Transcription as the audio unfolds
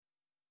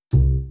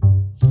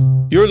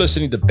You're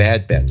listening to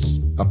Bad Bets,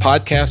 a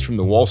podcast from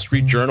the Wall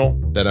Street Journal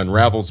that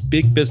unravels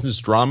big business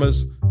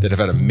dramas that have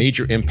had a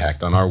major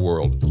impact on our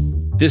world.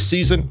 This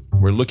season,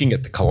 we're looking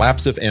at the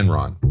collapse of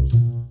Enron.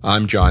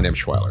 I'm John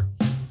Emschweiler.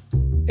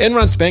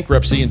 Enron's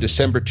bankruptcy in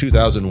December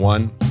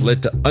 2001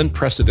 led to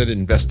unprecedented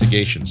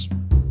investigations,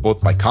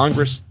 both by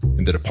Congress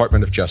and the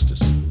Department of Justice.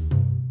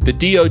 The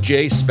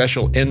DOJ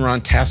Special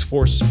Enron Task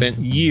Force spent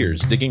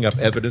years digging up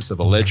evidence of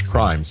alleged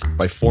crimes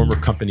by former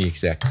company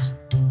execs.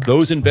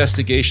 Those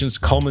investigations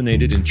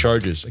culminated in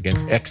charges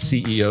against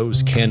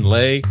ex-CEOs Ken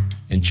Lay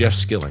and Jeff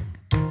Skilling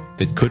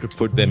that could have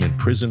put them in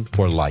prison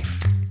for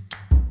life.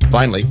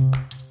 Finally,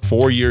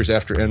 4 years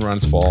after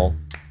Enron's fall,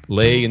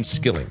 Lay and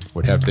Skilling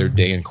would have their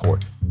day in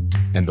court,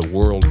 and the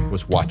world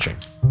was watching.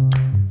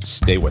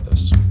 Stay with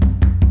us.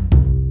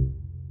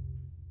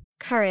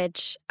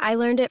 Courage. I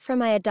learned it from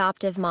my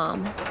adoptive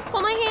mom.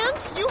 Hold my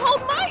hand? You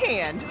hold my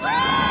hand.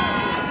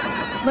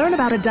 Learn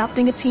about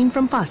adopting a teen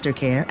from foster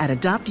care at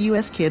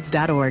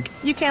adoptuskids.org.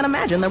 You can't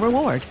imagine the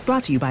reward.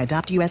 Brought to you by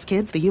Adopt US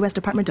Kids, the U.S.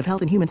 Department of Health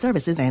and Human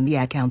Services, and the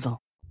Ad Council.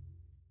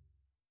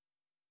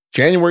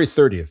 January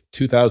 30th,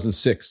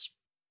 2006,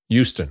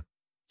 Houston.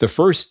 The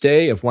first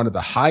day of one of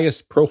the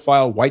highest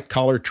profile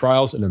white-collar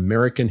trials in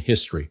American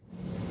history.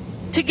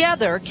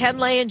 Together, Ken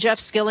Lay and Jeff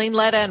Skilling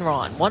led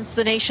Enron, once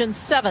the nation's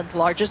seventh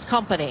largest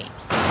company.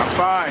 I'm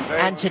fine,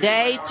 thanks. And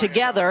today,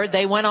 together,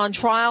 they went on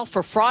trial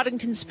for fraud and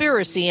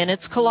conspiracy in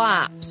its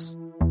collapse.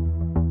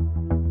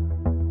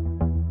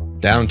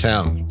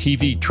 Downtown,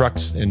 TV,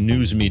 trucks, and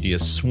news media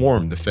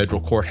swarmed the federal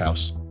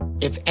courthouse.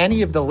 If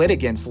any of the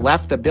litigants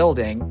left the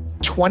building,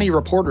 20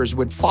 reporters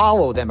would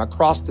follow them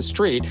across the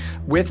street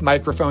with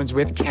microphones,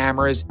 with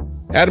cameras.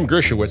 Adam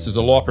Gershowitz is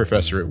a law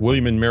professor at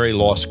William & Mary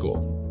Law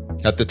School.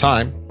 At the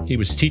time, he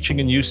was teaching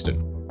in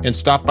Houston and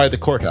stopped by the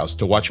courthouse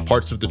to watch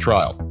parts of the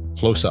trial,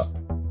 close up.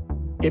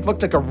 It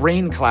looked like a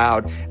rain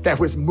cloud that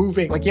was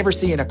moving, like you ever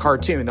see in a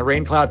cartoon. The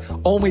rain cloud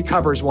only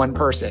covers one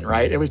person,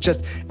 right? It was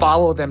just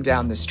follow them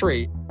down the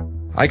street.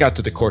 I got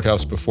to the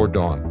courthouse before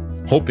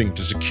dawn, hoping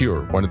to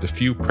secure one of the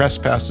few press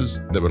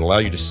passes that would allow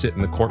you to sit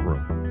in the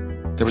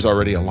courtroom. There was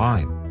already a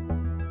line.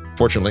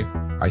 Fortunately,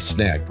 I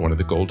snagged one of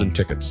the golden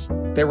tickets.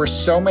 There were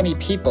so many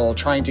people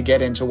trying to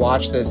get in to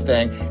watch this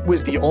thing. It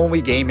was the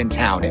only game in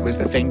town. It was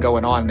the thing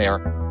going on there.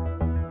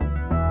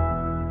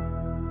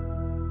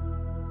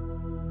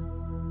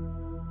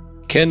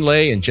 Ken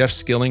Lay and Jeff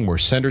Skilling were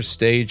center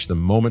stage the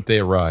moment they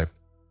arrived,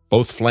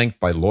 both flanked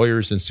by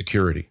lawyers and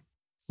security.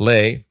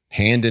 Lay,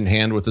 hand in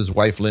hand with his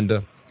wife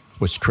Linda,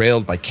 was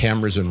trailed by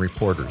cameras and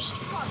reporters.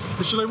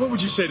 Mr. Lay, what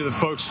would you say to the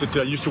folks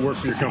that used to work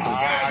for your company?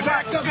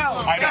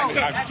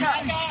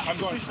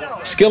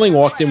 Skilling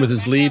walked in with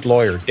his lead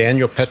lawyer,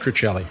 Daniel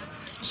Petrocelli,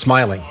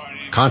 smiling,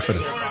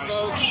 confident.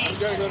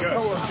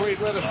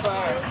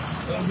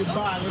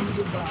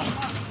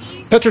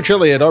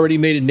 Petrocelli had already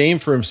made a name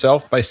for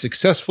himself by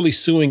successfully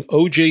suing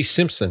O.J.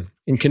 Simpson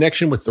in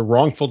connection with the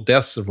wrongful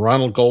deaths of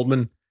Ronald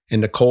Goldman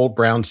and Nicole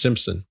Brown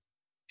Simpson.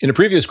 In a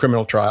previous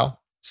criminal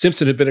trial,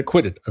 Simpson had been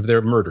acquitted of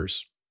their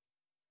murders.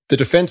 The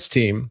defense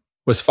team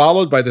was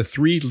followed by the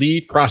three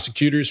lead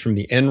prosecutors from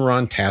the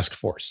Enron Task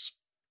Force,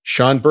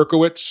 Sean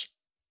Berkowitz,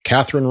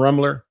 Catherine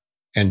Rumler,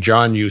 and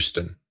John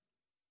Houston.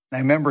 I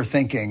remember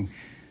thinking,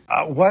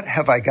 what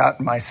have I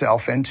gotten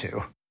myself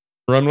into?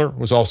 Rumler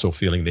was also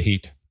feeling the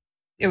heat.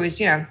 It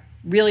was,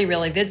 really,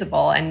 really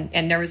visible.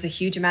 And there was a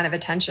huge amount of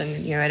attention,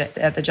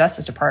 at the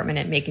Justice Department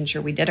and making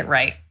sure we did it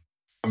right.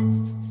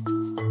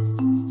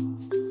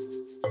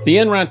 The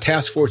Enron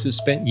Task Force has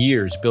spent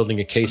years building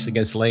a case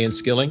against Lay and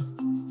Skilling,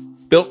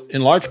 built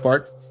in large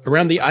part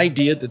around the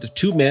idea that the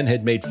two men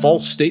had made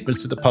false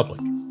statements to the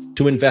public,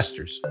 to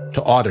investors,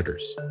 to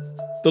auditors.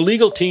 The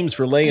legal teams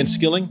for Lay and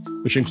Skilling,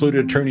 which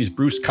included attorneys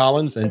Bruce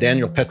Collins and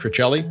Daniel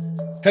Petrocelli,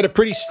 had a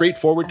pretty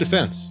straightforward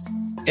defense.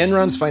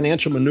 Enron's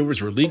financial maneuvers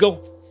were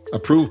legal,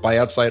 approved by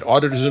outside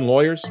auditors and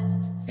lawyers,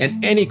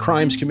 and any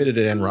crimes committed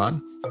at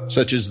Enron,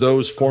 such as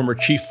those former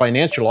chief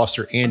financial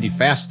officer Andy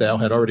Fastow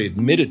had already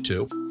admitted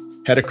to,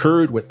 had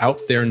occurred without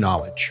their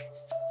knowledge.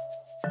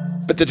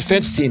 But the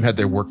defense team had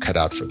their work cut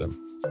out for them.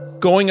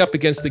 Going up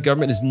against the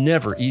government is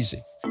never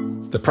easy.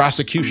 The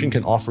prosecution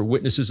can offer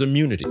witnesses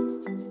immunity,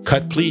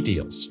 cut plea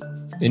deals,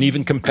 and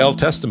even compel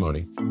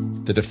testimony.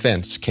 The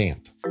defense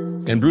can't.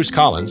 And Bruce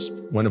Collins,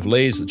 one of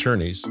Lay's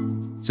attorneys,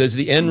 says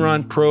the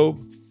Enron probe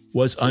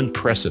was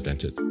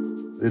unprecedented.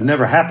 It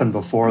never happened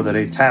before that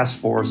a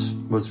task force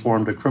was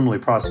formed to criminally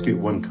prosecute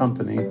one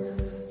company,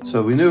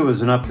 so we knew it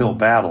was an uphill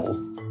battle.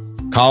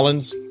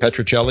 Collins,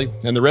 Petrocelli,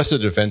 and the rest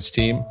of the defense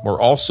team were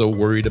also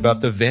worried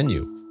about the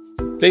venue.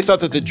 They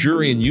thought that the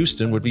jury in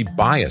Houston would be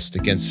biased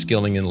against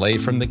Skilling and Lay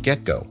from the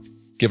get-go,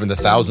 given the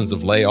thousands of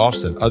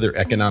layoffs and other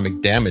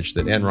economic damage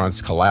that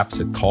Enron's collapse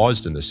had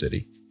caused in the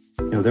city.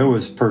 There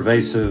was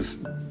pervasive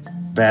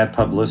bad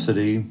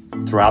publicity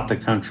throughout the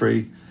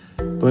country,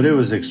 but it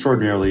was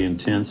extraordinarily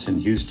intense in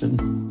Houston.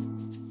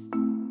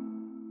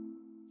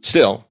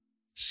 Still,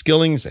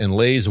 Skilling's and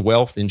Lay's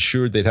wealth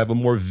ensured they'd have a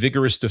more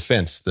vigorous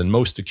defense than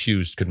most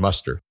accused could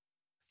muster.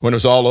 When it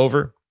was all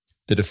over,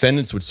 the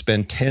defendants would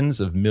spend tens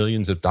of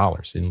millions of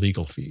dollars in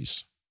legal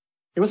fees.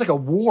 It was like a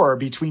war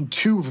between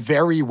two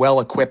very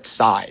well-equipped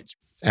sides.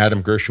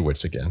 Adam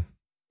Gershowitz again.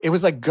 It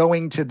was like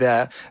going to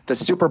the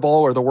Super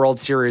Bowl or the World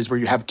Series where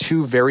you have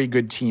two very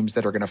good teams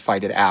that are going to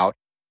fight it out.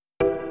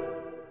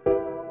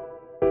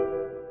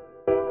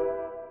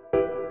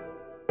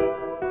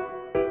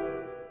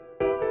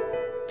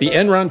 The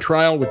Enron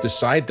trial would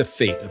decide the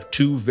fate of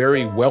two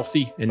very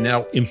wealthy and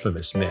now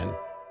infamous men.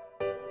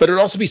 But it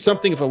would also be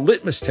something of a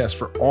litmus test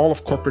for all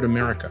of corporate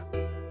America.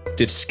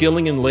 Did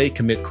Skilling and Lay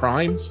commit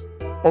crimes?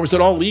 Or was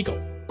it all legal?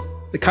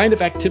 The kind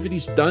of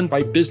activities done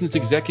by business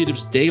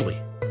executives daily.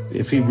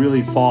 If he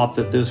really thought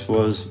that this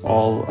was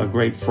all a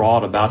great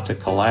fraud about to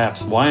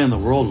collapse, why in the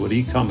world would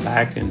he come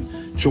back and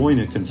join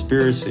a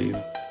conspiracy?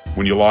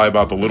 When you lie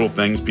about the little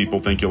things, people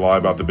think you lie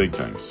about the big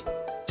things.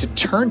 To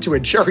turn to a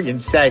jury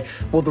and say,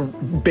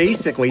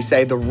 basically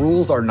say the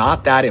rules are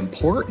not that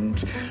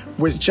important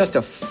was just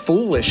a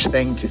foolish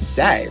thing to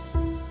say.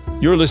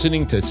 You're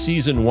listening to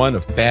Season 1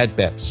 of Bad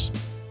Bets,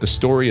 the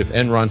story of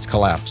Enron's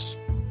collapse.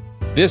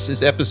 This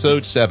is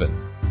Episode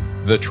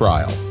 7, The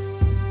Trial.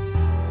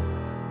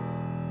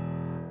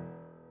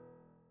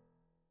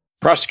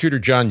 Prosecutor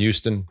John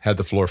Houston had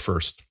the floor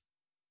first.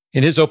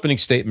 In his opening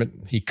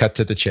statement, he cut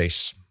to the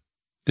chase.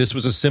 This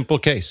was a simple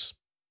case,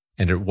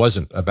 and it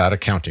wasn't about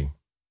accounting.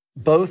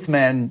 Both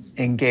men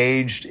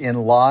engaged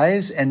in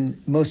lies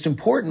and, most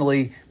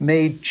importantly,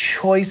 made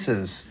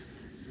choices,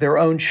 their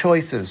own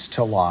choices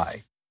to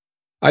lie.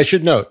 I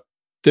should note,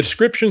 the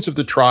descriptions of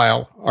the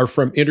trial are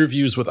from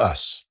interviews with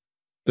us.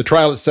 The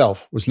trial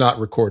itself was not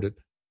recorded.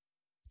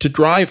 To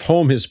drive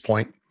home his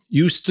point,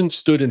 Houston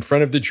stood in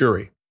front of the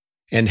jury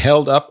and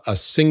held up a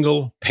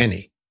single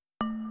penny.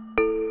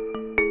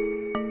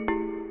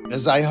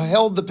 As I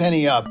held the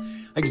penny up,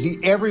 I could see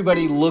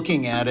everybody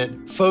looking at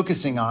it,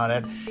 focusing on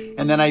it,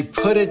 and then I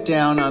put it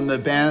down on the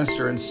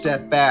banister and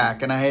stepped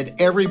back, and I had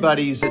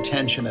everybody's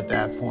attention at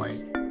that point.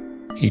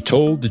 He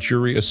told the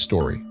jury a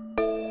story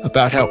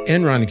about how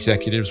Enron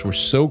executives were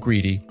so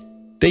greedy,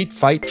 they'd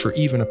fight for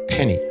even a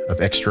penny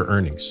of extra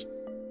earnings.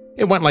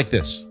 It went like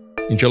this.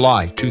 In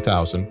July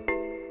 2000,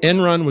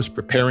 Enron was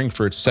preparing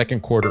for its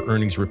second quarter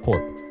earnings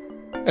report.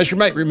 As you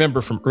might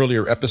remember from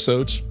earlier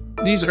episodes,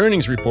 these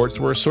earnings reports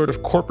were a sort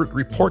of corporate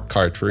report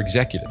card for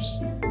executives.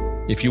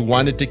 If you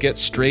wanted to get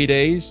straight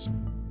A's,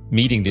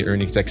 meeting the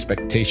earnings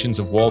expectations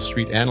of Wall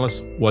Street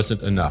analysts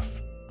wasn't enough.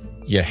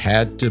 You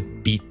had to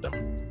beat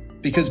them.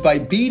 Because by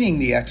beating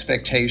the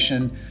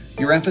expectation,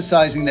 you're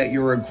emphasizing that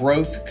you're a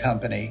growth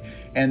company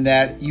and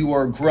that you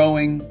are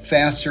growing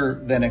faster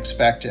than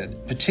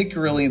expected.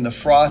 Particularly in the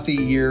frothy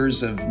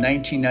years of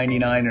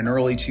 1999 and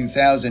early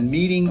 2000,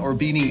 meeting or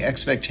beating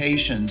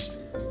expectations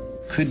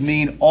could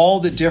mean all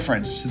the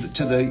difference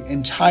to the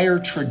entire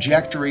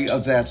trajectory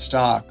of that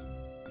stock.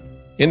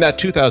 In that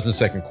 2000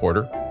 second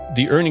quarter,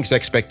 the earnings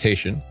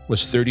expectation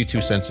was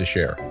 32 cents a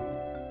share.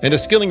 And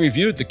as Skilling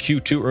reviewed the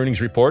Q2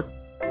 earnings report,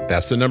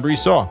 that's the number he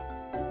saw,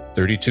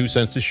 32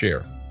 cents a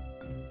share.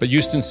 But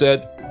Houston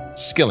said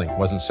Skilling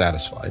wasn't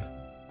satisfied.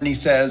 And he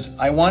says,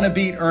 I want to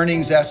beat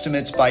earnings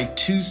estimates by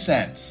 2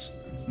 cents.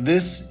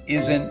 This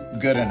isn't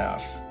good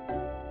enough.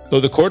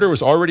 Though the quarter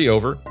was already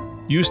over,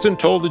 Houston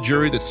told the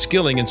jury that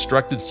Skilling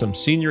instructed some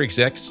senior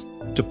execs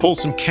to pull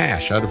some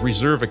cash out of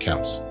reserve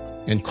accounts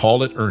and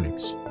call it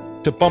earnings,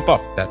 to bump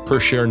up that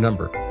per-share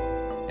number.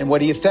 And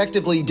what he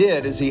effectively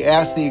did is he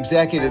asked the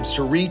executives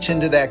to reach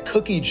into that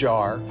cookie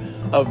jar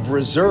of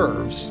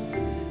reserves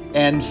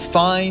and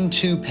find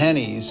 2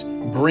 pennies,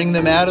 bring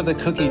them out of the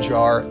cookie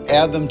jar,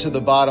 add them to the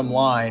bottom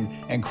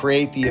line, and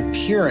create the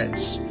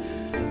appearance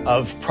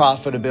of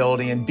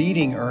profitability and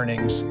beating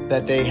earnings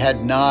that they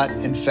had not,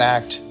 in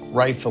fact,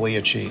 rightfully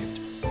achieved.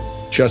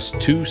 Just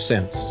 2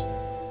 cents.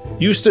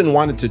 Houston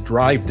wanted to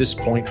drive this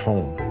point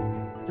home.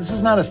 This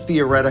is not a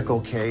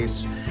theoretical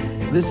case.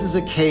 This is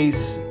a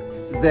case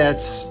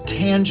that's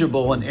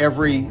tangible in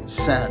every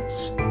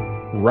sense.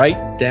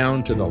 Right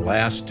down to the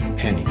last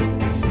penny.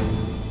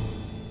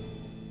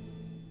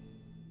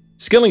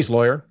 Skilling's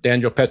lawyer,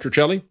 Daniel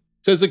Petruccelli,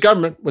 says the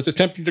government was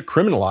attempting to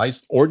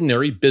criminalize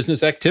ordinary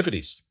business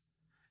activities,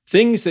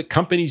 things that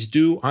companies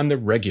do on the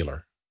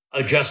regular.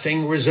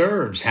 Adjusting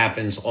reserves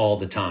happens all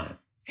the time.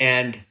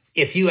 And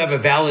if you have a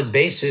valid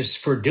basis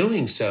for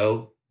doing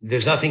so,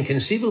 there's nothing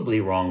conceivably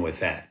wrong with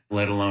that,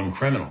 let alone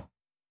criminal.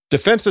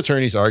 Defense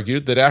attorneys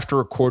argued that after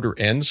a quarter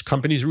ends,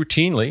 companies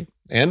routinely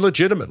and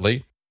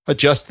legitimately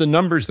adjust the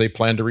numbers they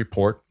plan to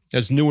report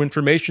as new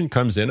information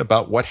comes in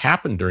about what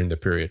happened during the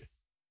period.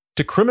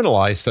 To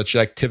criminalize such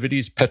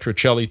activities,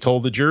 Petruccelli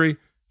told the jury,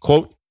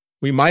 quote,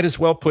 we might as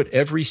well put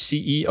every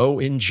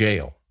CEO in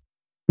jail.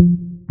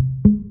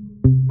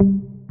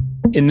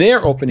 In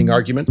their opening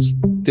arguments,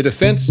 the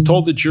defense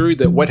told the jury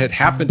that what had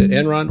happened at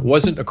Enron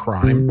wasn't a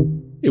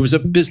crime. It was a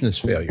business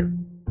failure.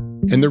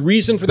 And the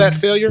reason for that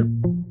failure?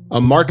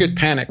 A market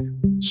panic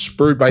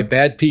spurred by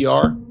bad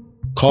PR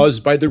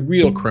caused by the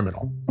real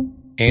criminal,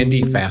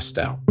 Andy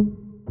Fastow.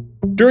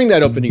 During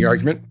that opening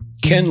argument,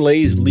 Ken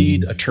Lay's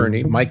lead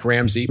attorney, Mike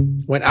Ramsey,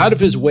 went out of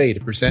his way to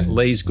present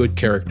Lay's good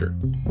character,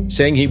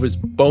 saying he was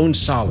bone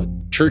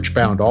solid,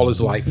 church-bound all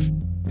his life,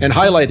 and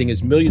highlighting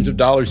his millions of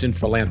dollars in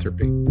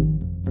philanthropy.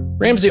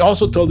 Ramsey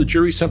also told the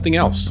jury something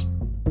else,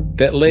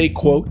 that Lay,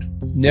 quote,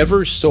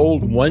 never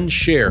sold one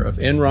share of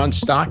Enron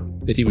stock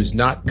that he was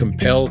not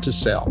compelled to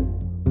sell.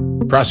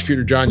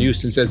 Prosecutor John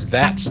Houston says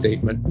that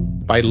statement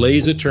by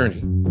Lay's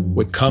attorney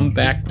would come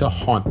back to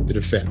haunt the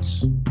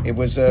defense. It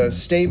was a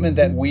statement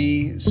that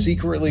we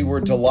secretly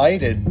were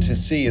delighted to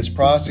see as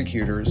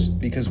prosecutors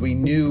because we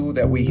knew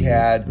that we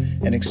had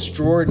an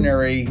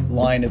extraordinary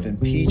line of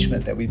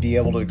impeachment that we'd be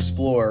able to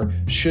explore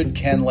should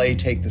Ken Lay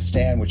take the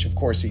stand, which of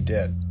course he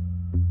did.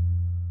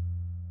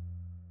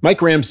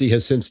 Mike Ramsey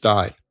has since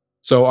died,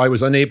 so I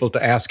was unable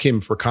to ask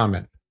him for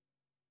comment.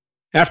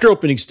 After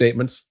opening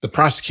statements, the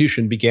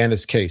prosecution began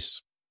its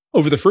case.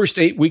 Over the first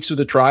 8 weeks of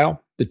the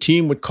trial, the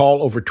team would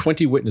call over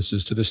 20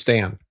 witnesses to the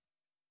stand.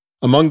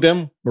 Among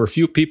them were a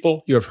few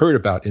people you have heard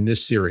about in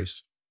this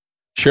series.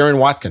 Sharon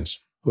Watkins,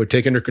 who had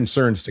taken her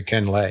concerns to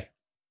Ken Lay.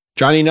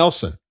 Johnny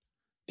Nelson,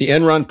 the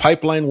Enron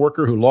pipeline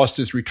worker who lost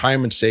his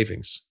retirement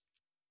savings.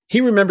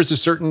 He remembers a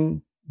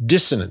certain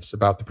dissonance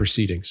about the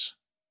proceedings.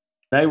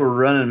 They were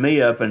running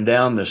me up and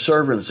down the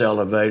servants'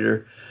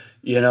 elevator,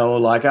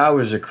 like I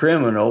was a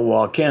criminal,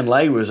 while Ken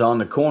Lay was on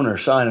the corner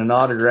signing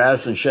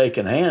autographs and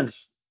shaking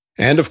hands.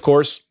 And, of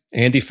course,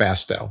 Andy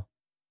Fastow,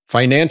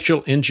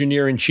 financial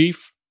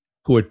engineer-in-chief,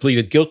 who had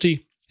pleaded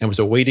guilty and was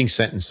awaiting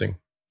sentencing.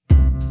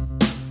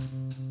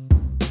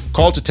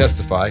 Called to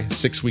testify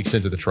 6 weeks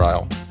into the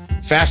trial,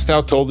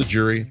 Fastow told the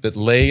jury that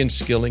Lay and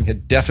Skilling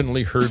had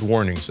definitely heard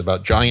warnings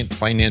about giant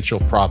financial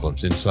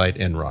problems inside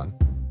Enron,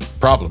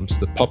 problems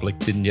the public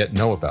didn't yet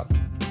know about.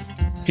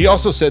 He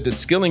also said that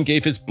Skilling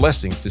gave his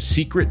blessing to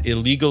secret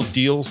illegal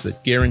deals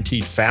that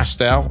guaranteed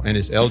Fastow and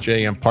his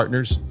LJM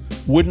partners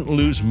wouldn't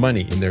lose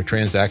money in their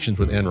transactions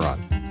with Enron,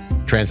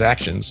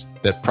 transactions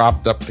that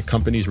propped up the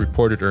company's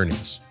reported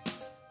earnings.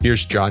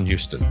 Here's John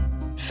Houston.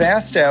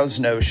 Fastow's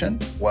notion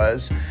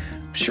was,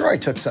 sure, I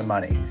took some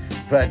money,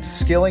 but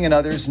Skilling and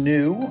others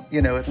knew,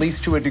 at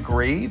least to a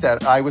degree,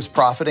 that I was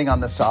profiting on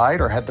the side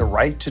or had the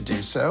right to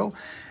do so,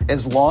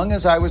 as long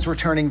as I was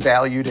returning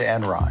value to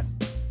Enron.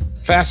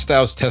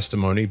 Fastow's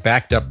testimony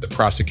backed up the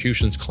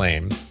prosecution's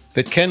claim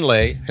that Ken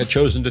Lay had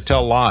chosen to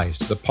tell lies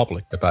to the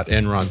public about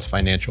Enron's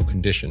financial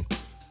condition.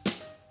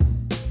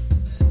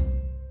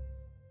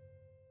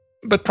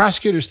 But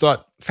prosecutors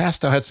thought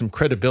Fastow had some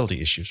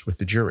credibility issues with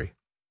the jury.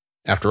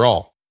 After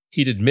all,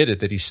 he'd admitted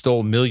that he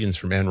stole millions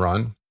from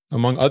Enron,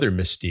 among other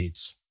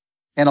misdeeds.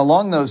 And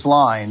along those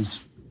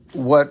lines,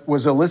 what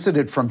was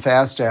elicited from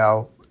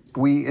Fastow,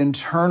 we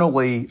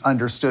internally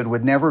understood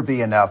would never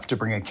be enough to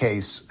bring a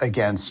case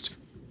against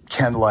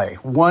Ken Lay,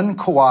 one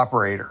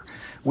cooperator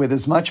with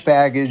as much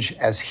baggage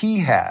as he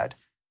had.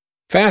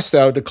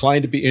 Fastow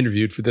declined to be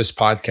interviewed for this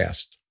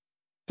podcast.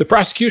 The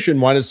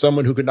prosecution wanted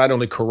someone who could not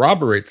only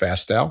corroborate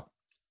Fastow,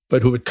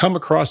 but who would come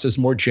across as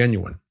more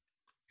genuine,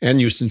 and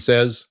Houston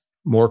says,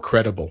 more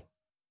credible.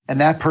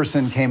 And that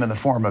person came in the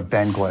form of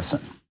Ben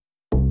Glisson.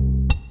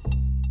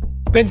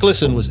 Ben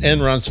Glisson was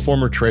Enron's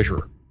former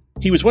treasurer.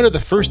 He was one of the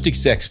first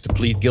execs to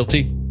plead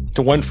guilty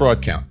to one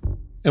fraud count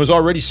and was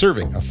already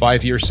serving a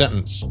 5-year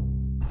sentence.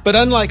 But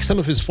unlike some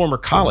of his former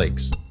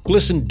colleagues,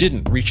 Glisson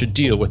didn't reach a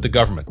deal with the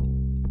government.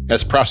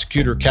 As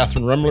prosecutor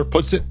Catherine Rumler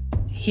puts it,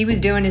 he was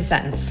doing his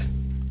sentence.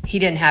 He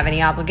didn't have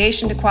any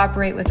obligation to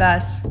cooperate with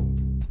us.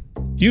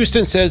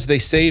 Houston says they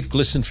saved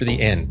Glisson for the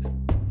end,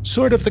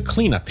 sort of the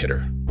cleanup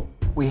hitter.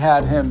 We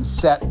had him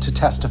set to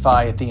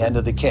testify at the end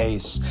of the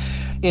case.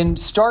 In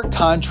stark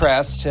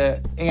contrast to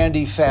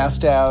Andy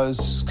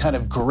Fastow's kind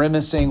of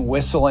grimacing,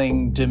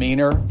 whistling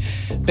demeanor,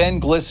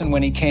 Ben Glisson,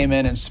 when he came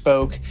in and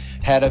spoke,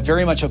 had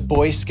very much a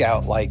Boy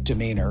Scout-like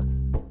demeanor.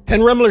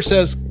 And Rumler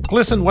says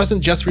Glisson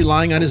wasn't just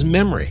relying on his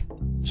memory.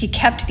 He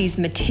kept these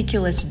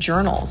meticulous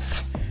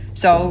journals.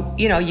 So,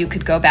 you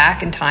could go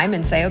back in time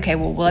and say, okay,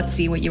 well, let's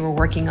see what you were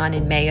working on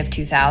in May of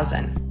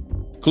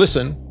 2000.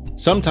 Glisson,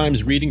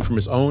 sometimes reading from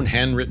his own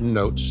handwritten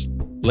notes,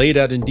 laid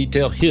out in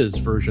detail his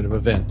version of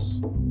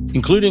events,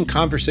 including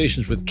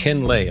conversations with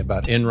Ken Lay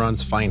about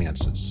Enron's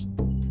finances.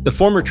 The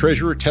former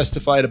treasurer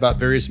testified about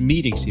various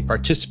meetings he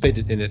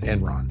participated in at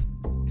Enron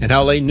and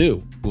how Lay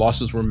knew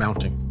losses were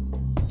mounting.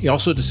 He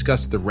also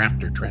discussed the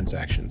Raptor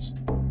transactions,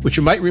 which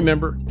you might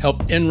remember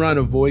helped Enron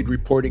avoid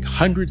reporting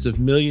hundreds of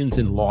millions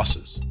in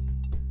losses.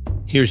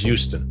 Here's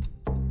Houston.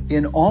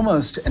 In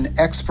almost an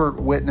expert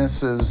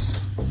witness's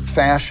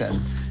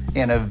fashion,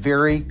 in a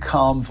very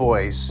calm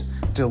voice,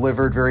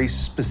 delivered very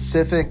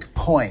specific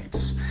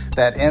points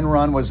that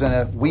Enron was in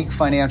a weak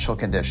financial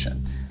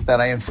condition, that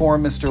I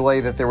informed Mr. Lay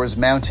that there was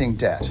mounting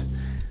debt,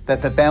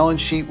 that the balance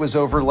sheet was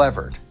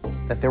over-levered,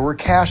 that there were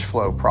cash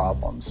flow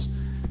problems,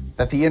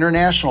 that the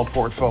international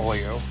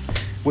portfolio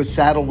was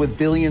saddled with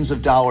billions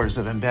of dollars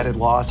of embedded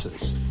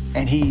losses.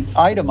 And he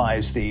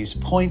itemized these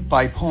point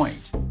by point.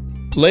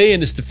 Lay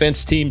and his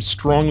defense team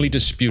strongly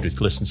disputed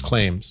Glisson's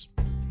claims,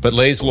 but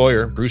Lay's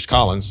lawyer, Bruce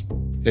Collins,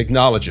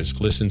 acknowledges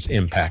Glisson's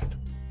impact.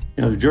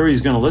 the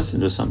jury's going to listen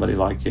to somebody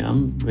like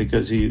him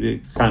because the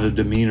kind of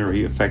demeanor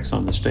he affects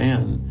on the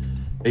stand.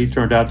 He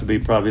turned out to be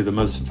probably the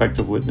most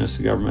effective witness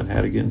the government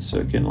had against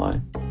Ken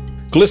Lay.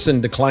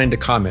 Glisson declined to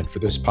comment for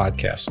this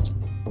podcast.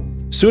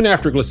 Soon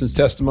after Glisson's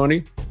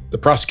testimony, the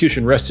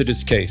prosecution rested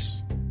its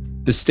case.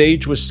 The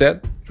stage was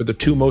set for the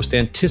two most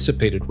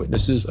anticipated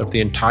witnesses of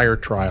the entire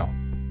trial,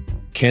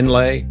 Ken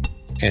Lay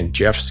and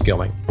Jeff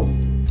Skilling.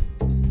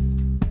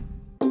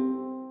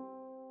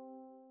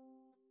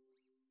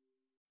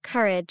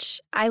 Courage.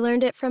 I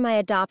learned it from my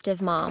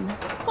adoptive mom.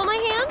 Hold my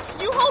hand?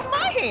 You hold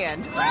my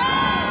hand.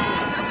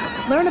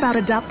 Learn about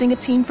adopting a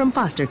teen from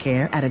foster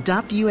care at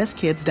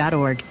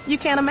adoptuskids.org. You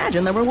can't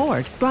imagine the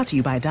reward. Brought to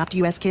you by Adopt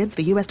US Kids,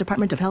 the U.S.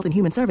 Department of Health and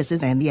Human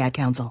Services, and the Ad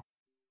Council.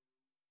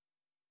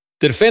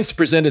 The defense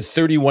presented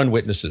 31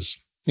 witnesses,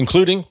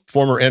 including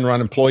former Enron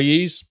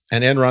employees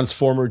and Enron's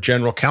former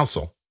general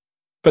counsel.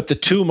 But the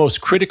two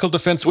most critical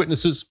defense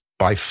witnesses,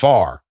 by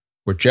far,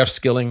 were Jeff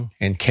Skilling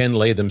and Ken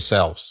Lay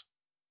themselves.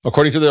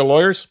 According to their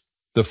lawyers,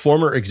 the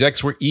former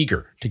execs were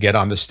eager to get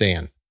on the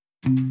stand.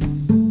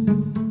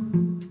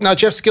 Now,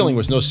 Jeff Skilling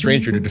was no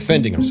stranger to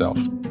defending himself.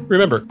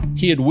 Remember,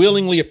 he had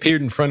willingly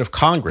appeared in front of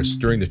Congress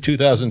during the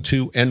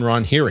 2002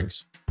 Enron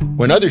hearings,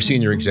 when other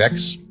senior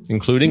execs,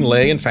 including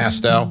Lay and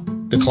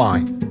Fastow,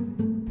 declined.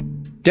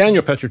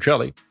 Daniel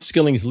Petrocelli,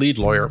 Skilling's lead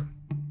lawyer,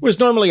 was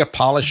normally a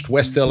polished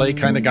West LA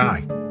kind of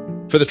guy.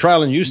 For the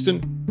trial in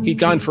Houston, he'd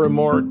gone for a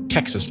more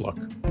Texas look,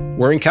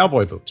 wearing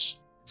cowboy boots,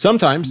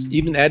 sometimes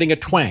even adding a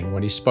twang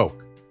when he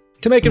spoke,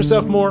 to make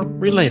himself more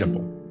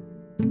relatable.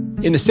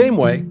 In the same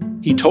way,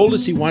 he told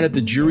us he wanted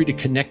the jury to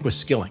connect with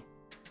Skilling,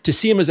 to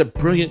see him as a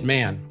brilliant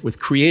man with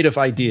creative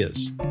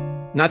ideas,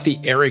 not the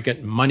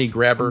arrogant money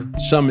grabber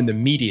some in the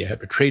media had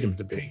portrayed him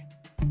to be.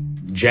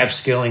 Jeff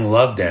Skilling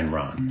loved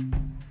Enron.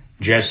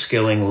 Jeff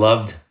Skilling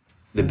loved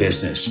the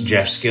business.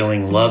 Jeff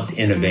Skilling loved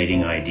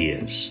innovating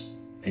ideas.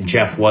 And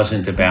Jeff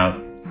wasn't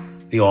about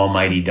the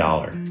almighty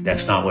dollar.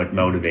 That's not what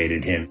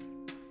motivated him.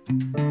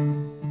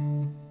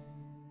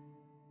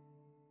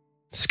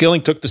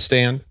 Skilling took the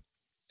stand,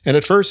 and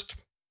at first,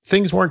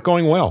 things weren't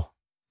going well.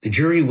 The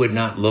jury would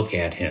not look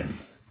at him.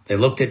 They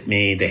looked at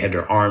me, they had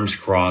their arms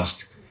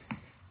crossed,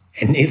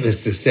 and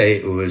needless to say,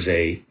 it was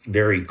a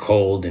very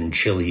cold and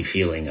chilly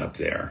feeling up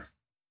there.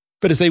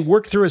 But as they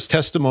worked through his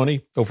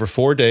testimony over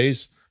 4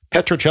 days,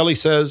 Petrocelli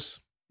says,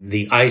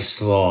 the ice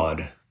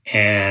thawed,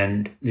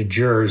 and the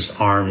jurors'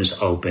 arms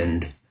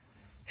opened,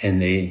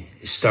 and they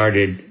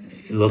started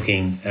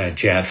looking at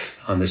Jeff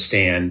on the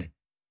stand.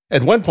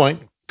 At one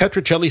point,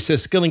 Petrocelli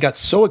says Skilling got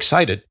so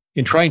excited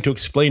in trying to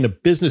explain a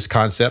business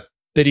concept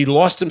that he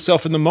lost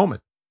himself in the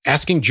moment,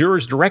 asking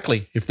jurors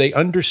directly if they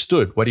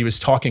understood what he was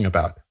talking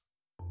about.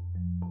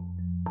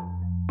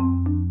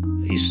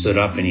 He stood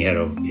up and he had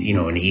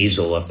an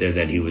easel up there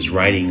that he was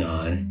writing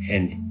on,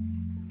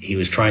 and he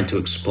was trying to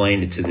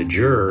explain it to the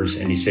jurors,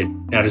 and he said,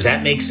 now, does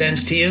that make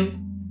sense to you?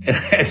 And I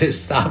had to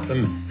stop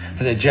him.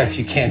 I said, Jeff,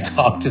 you can't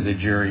talk to the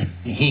jury.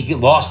 He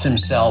lost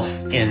himself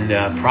in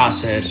the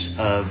process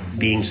of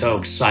being so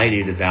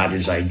excited about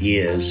his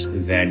ideas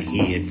that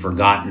he had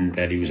forgotten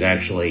that he was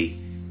actually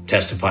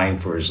testifying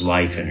for his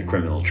life in a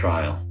criminal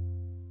trial.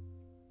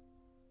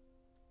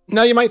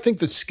 Now, you might think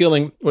that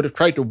Skilling would have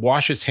tried to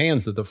wash his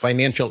hands of the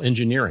financial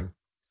engineering,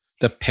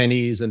 the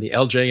pennies and the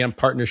LJM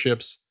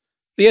partnerships,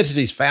 the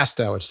entities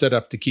Fastow had set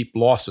up to keep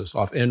losses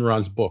off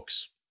Enron's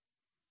books.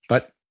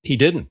 But he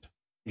didn't.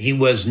 He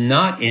was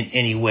not in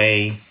any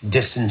way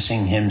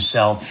distancing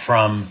himself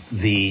from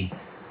the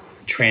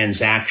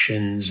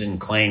transactions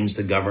and claims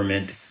the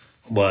government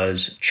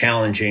was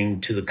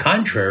challenging. To the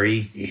contrary,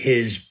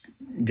 his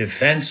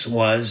defense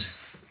was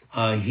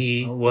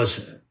he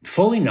was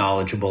fully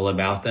knowledgeable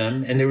about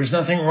them, and there was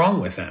nothing wrong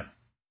with them.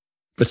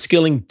 But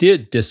Skilling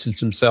did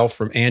distance himself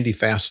from Andy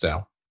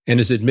Fastow and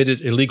his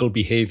admitted illegal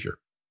behavior.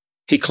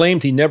 He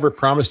claimed he never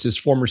promised his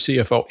former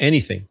CFO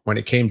anything when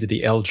it came to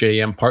the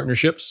LJM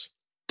partnerships,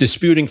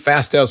 disputing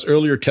Fastow's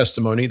earlier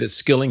testimony that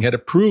Skilling had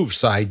approved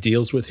side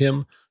deals with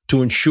him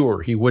to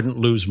ensure he wouldn't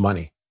lose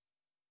money.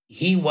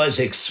 He was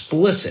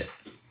explicit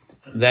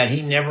that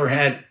he never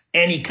had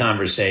any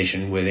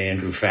conversation with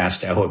Andrew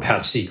Fastow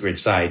about secret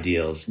side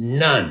deals.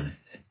 None.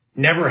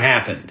 Never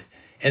happened.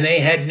 And they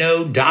had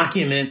no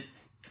document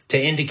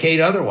to indicate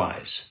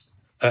otherwise.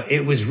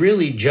 It was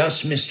really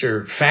just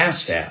Mr.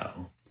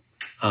 Fastow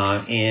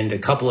and a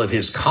couple of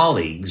his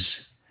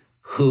colleagues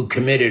who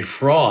committed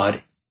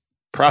fraud.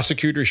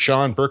 Prosecutor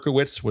Sean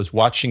Berkowitz was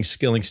watching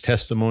Skilling's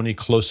testimony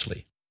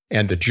closely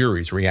and the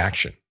jury's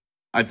reaction.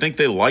 I think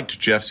they liked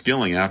Jeff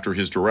Skilling after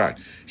his direct.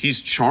 He's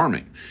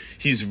charming.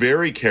 He's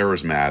very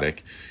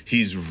charismatic.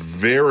 He's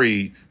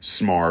very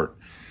smart.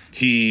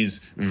 He's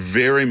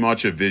very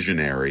much a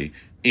visionary.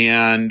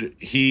 And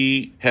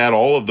he had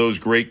all of those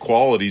great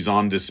qualities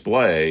on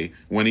display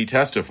when he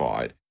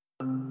testified.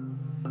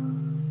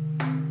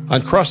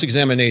 On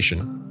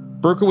cross-examination,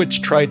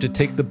 Berkowitz tried to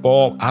take the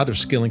ball out of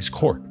Skilling's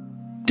court,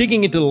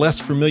 digging into the less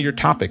familiar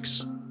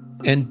topics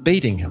and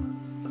baiting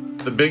him.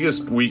 The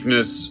biggest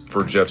weakness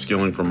for Jeff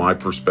Skilling, from my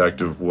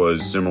perspective,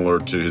 was similar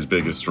to his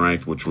biggest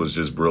strength, which was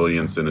his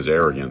brilliance and his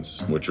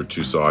arrogance, which are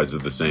two sides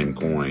of the same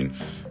coin.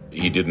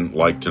 He didn't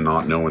like to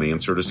not know an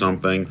answer to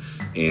something,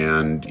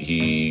 and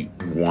he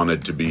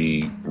wanted to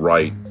be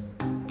right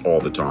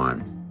all the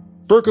time.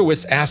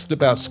 Berkowitz asked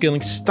about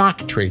Skilling's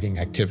stock trading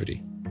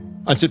activity.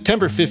 On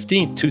September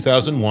 15,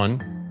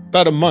 2001,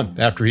 about a month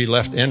after he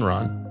left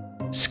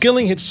Enron,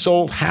 Skilling had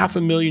sold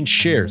 500,000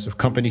 shares of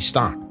company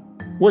stock,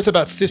 worth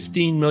about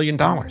 $15 million.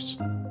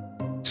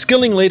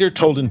 Skilling later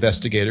told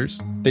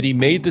investigators that he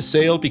made the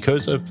sale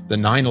because of the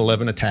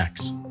 9/11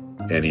 attacks.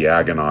 And he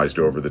agonized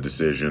over the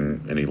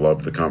decision, and he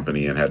loved the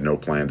company and had no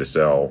plan to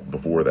sell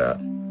before that.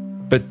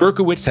 But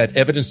Berkowitz had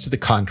evidence to the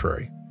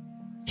contrary.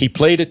 He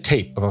played a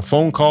tape of a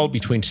phone call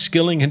between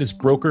Skilling and his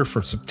broker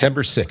from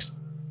September 6th,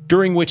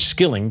 during which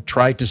Skilling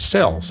tried to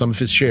sell some of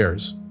his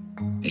shares.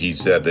 He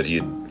said that he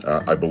had,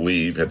 I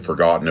believe, had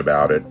forgotten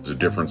about it. It was a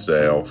different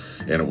sale,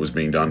 and it was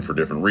being done for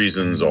different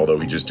reasons, although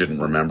he just didn't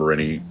remember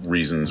any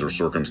reasons or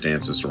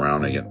circumstances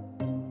surrounding it.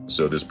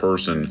 So this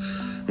person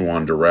who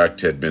on direct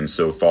had been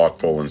so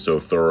thoughtful and so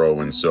thorough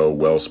and so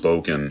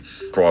well-spoken,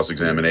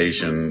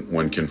 cross-examination,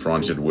 when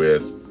confronted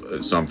with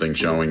something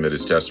showing that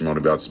his testimony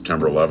about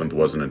September 11th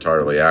wasn't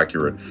entirely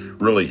accurate,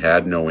 really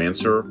had no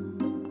answer.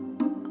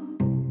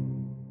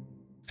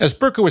 As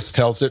Berkowitz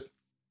tells it,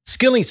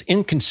 Skilling's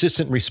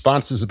inconsistent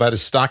responses about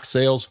his stock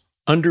sales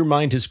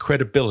undermined his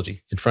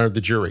credibility in front of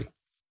the jury.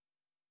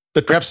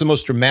 But perhaps the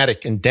most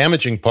dramatic and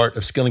damaging part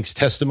of Skilling's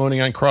testimony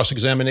on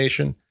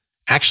cross-examination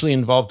actually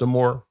involved a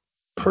more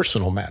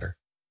personal matter: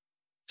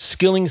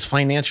 Skilling's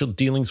financial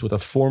dealings with a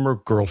former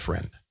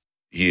girlfriend.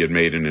 He had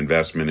made an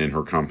investment in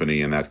her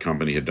company, and that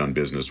company had done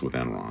business with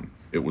Enron.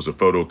 It was a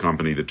photo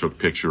company that took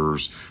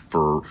pictures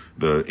for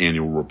the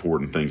annual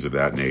report and things of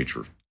that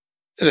nature.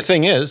 The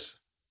thing is,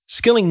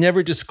 Skilling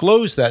never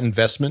disclosed that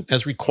investment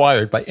as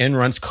required by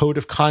Enron's code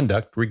of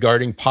conduct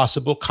regarding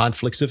possible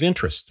conflicts of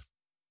interest.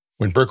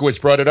 When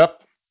Berkowitz brought it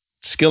up,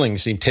 Skilling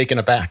seemed taken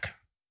aback.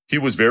 He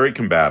was very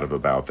combative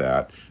about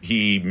that.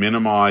 He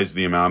minimized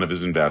the amount of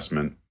his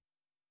investment.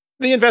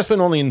 The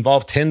investment only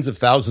involved tens of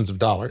thousands of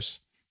dollars,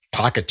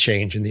 pocket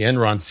change in the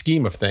Enron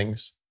scheme of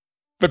things.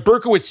 But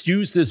Berkowitz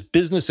used this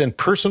business and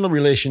personal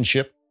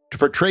relationship to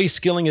portray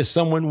Skilling as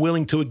someone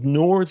willing to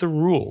ignore the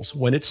rules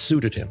when it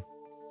suited him.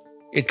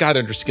 It got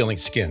under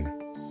Skilling's skin.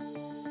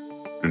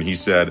 And he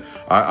said,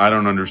 I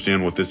don't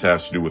understand what this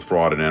has to do with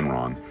fraud at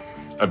Enron.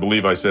 I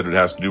believe I said it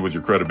has to do with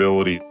your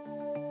credibility.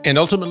 And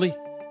ultimately,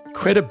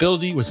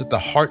 credibility was at the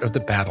heart of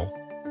the battle.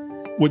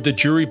 Would the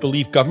jury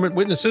believe government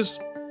witnesses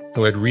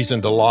who had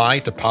reason to lie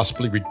to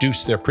possibly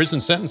reduce their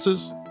prison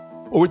sentences?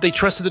 Or would they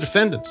trust the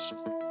defendants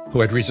who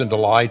had reason to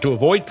lie to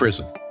avoid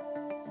prison?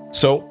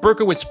 So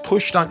Berkowitz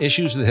pushed on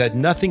issues that had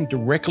nothing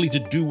directly to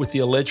do with the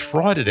alleged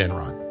fraud at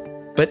Enron,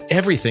 but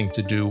everything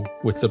to do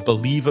with the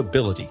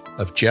believability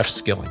of Jeff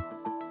Skilling.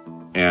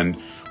 And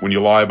when you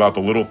lie about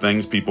the little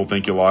things, people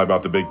think you lie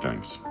about the big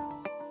things.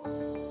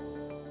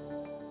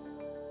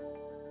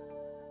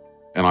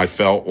 And I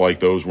felt like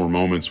those were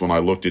moments when I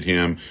looked at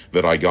him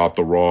that I got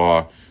the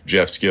raw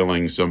Jeff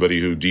Skilling, somebody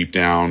who deep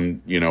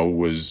down,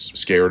 was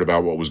scared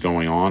about what was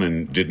going on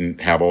and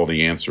didn't have all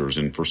the answers.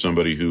 And for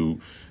somebody who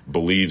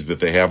believes that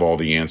they have all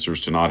the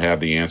answers, to not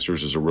have the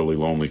answers is a really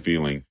lonely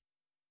feeling.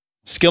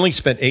 Skilling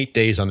spent 8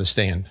 days on the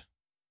stand.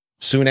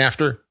 Soon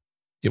after,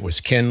 it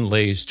was Ken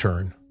Lay's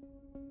turn.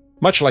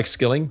 Much like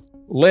Skilling,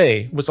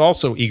 Lay was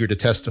also eager to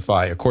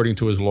testify, according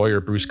to his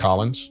lawyer, Bruce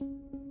Collins.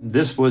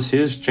 This was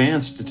his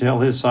chance to tell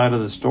his side of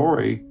the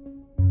story.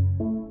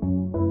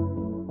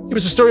 It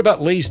was a story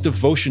about Lay's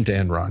devotion to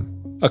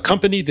Enron, a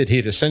company that he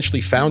had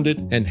essentially founded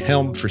and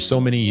helmed for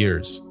so many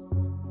years.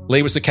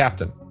 Lay was the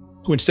captain,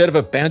 who instead of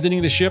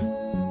abandoning the ship,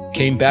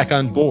 came back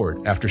on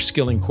board after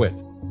Skilling quit.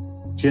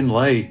 Ken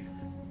Lay,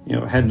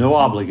 had no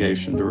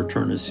obligation to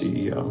return as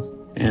CEO.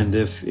 And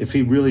if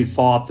he really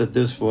thought that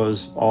this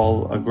was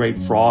all a great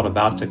fraud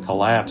about to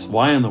collapse,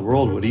 why in the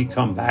world would he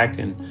come back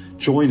and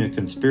join a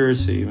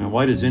conspiracy?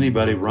 Why does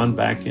anybody run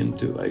back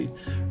into a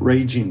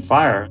raging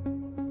fire?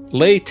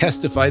 Lay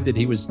testified that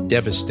he was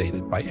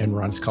devastated by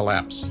Enron's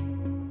collapse.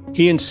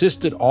 He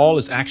insisted all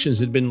his actions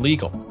had been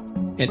legal,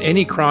 and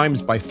any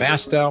crimes by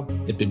Fastow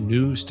had been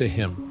news to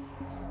him.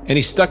 And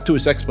he stuck to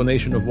his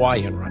explanation of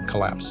why Enron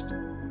collapsed,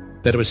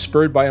 that it was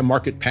spurred by a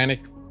market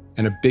panic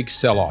and a big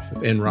sell-off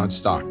of Enron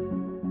stock,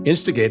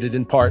 instigated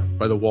in part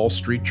by the Wall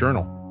Street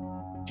Journal.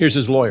 Here's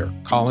his lawyer,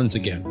 Collins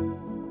again.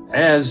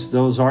 As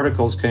those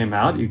articles came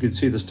out, you could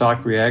see the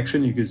stock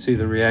reaction, you could see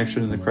the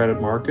reaction in the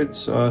credit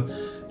markets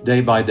day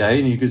by day,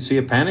 and you could see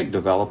a panic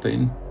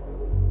developing.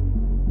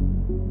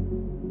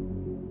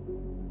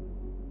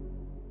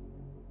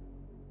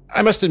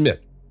 I must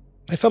admit,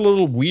 I felt a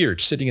little weird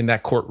sitting in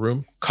that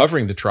courtroom,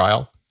 covering the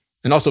trial,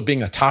 and also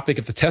being a topic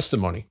of the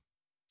testimony.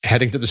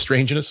 Adding to the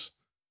strangeness,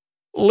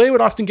 Lay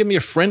would often give me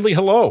a friendly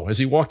hello as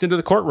he walked into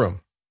the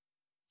courtroom.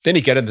 Then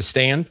he'd get in the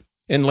stand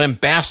and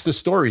lambast the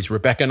stories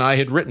Rebecca and I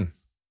had written.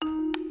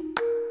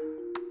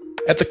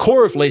 At the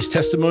core of Lay's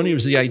testimony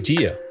was the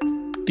idea,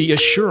 the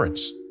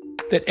assurance,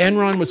 that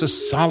Enron was a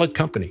solid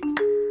company.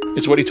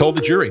 It's what he told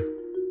the jury,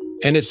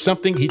 and it's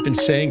something he'd been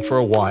saying for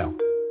a while.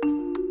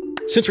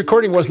 Since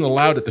recording wasn't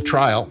allowed at the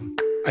trial,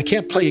 I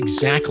can't play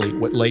exactly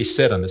what Lay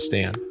said on the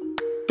stand,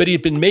 but he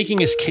had been making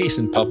his case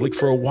in public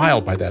for a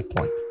while by that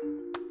point.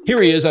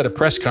 Here he is at a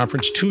press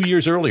conference 2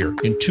 years earlier,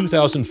 in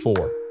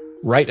 2004,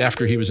 right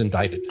after he was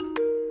indicted.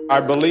 I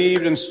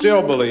believed and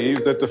still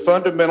believe that the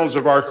fundamentals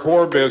of our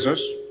core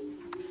business,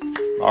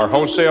 our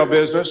wholesale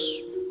business,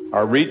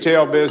 our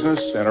retail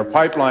business, and our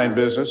pipeline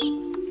business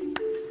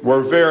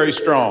were very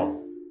strong.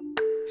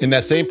 In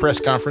that same press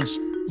conference,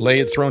 Lay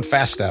had thrown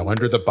Fastow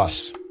under the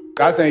bus.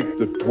 I think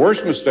the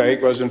worst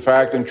mistake was, in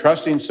fact,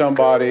 entrusting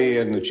somebody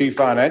in the chief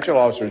financial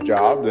officer's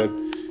job that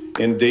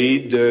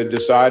indeed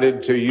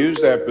decided to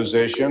use that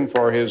position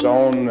for his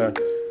own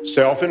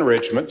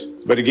self-enrichment.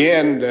 But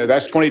again,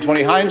 that's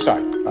 20/20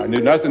 hindsight. I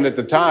knew nothing at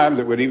the time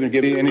that would even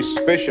give me any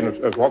suspicion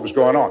of what was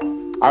going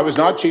on. I was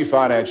not chief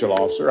financial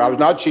officer. I was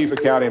not chief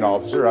accounting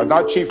officer. I was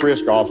not chief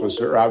risk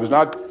officer. I was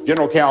not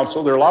general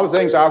counsel. There are a lot of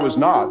things I was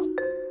not.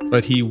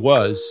 But he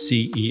was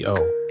CEO,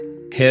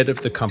 head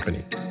of the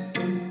company.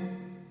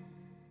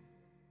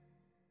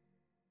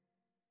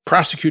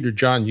 Prosecutor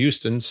John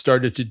Houston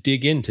started to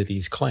dig into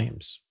these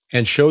claims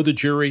and show the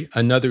jury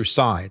another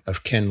side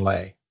of Ken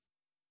Lay.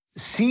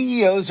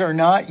 CEOs are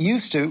not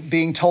used to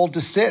being told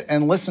to sit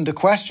and listen to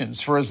questions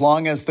for as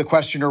long as the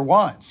questioner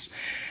wants.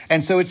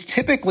 And so it's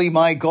typically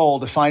my goal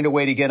to find a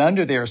way to get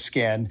under their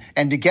skin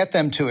and to get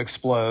them to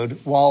explode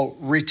while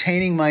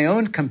retaining my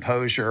own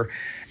composure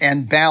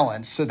and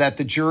balance so that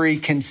the jury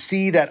can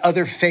see that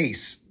other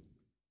face.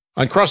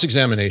 On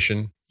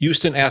cross-examination,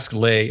 Houston asked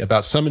Lay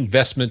about some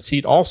investments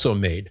he'd also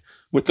made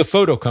with the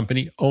photo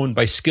company owned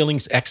by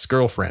Skilling's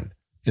ex-girlfriend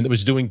and that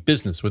was doing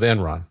business with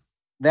Enron.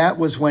 That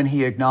was when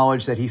he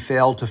acknowledged that he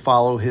failed to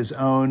follow his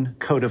own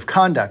code of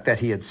conduct that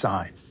he had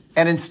signed.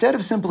 And instead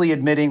of simply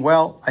admitting,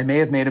 well, I may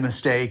have made a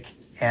mistake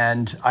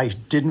and I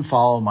didn't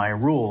follow my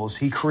rules,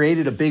 he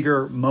created a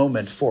bigger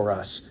moment for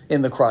us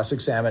in the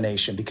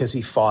cross-examination because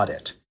he fought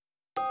it.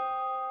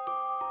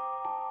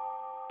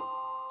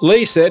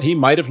 Lay said he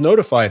might have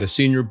notified a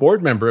senior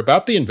board member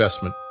about the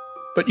investment,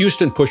 but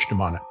Houston pushed him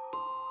on it,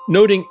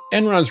 noting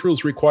Enron's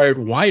rules required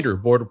wider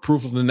board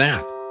approval than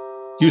that.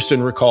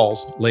 Houston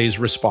recalls Lay's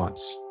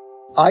response.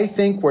 I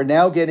think we're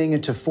now getting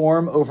into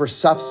form over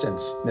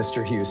substance,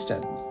 Mr.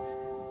 Houston.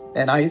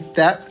 And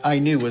that I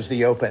knew was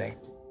the opening.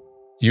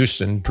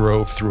 Houston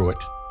drove through it.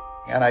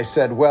 And I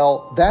said,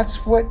 well,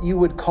 that's what you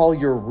would call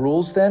your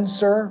rules then,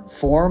 sir?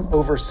 Form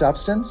over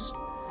substance?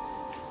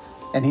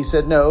 And he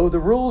said, no, the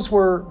rules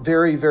were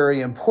very,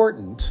 very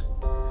important.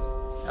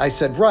 I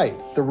said,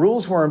 right, the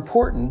rules were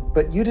important,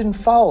 but you didn't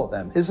follow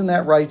them. Isn't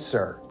that right,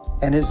 sir?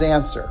 And his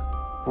answer,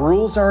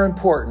 rules are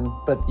important,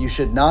 but you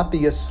should not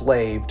be a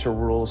slave to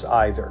rules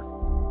either.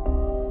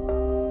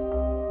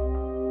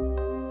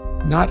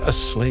 Not a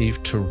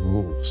slave to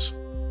rules.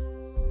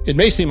 It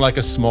may seem like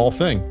a small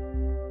thing,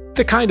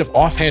 the kind of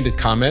offhanded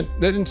comment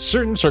that in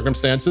certain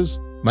circumstances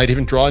might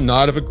even draw a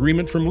nod of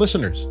agreement from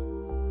listeners.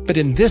 But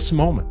in this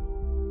moment,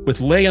 with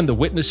Lay on the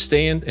witness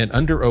stand and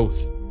under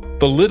oath,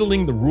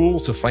 belittling the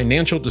rules of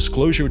financial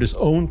disclosure at his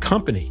own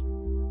company,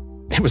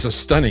 it was a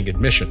stunning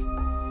admission.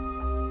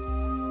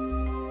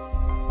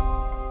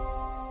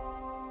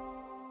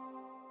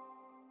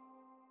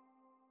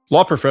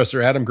 Law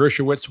professor Adam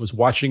Gershowitz was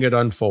watching it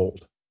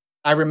unfold.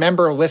 I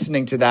remember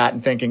listening to that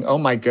and thinking, oh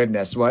my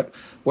goodness, what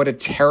a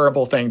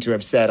terrible thing to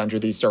have said under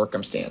these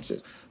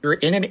circumstances. You're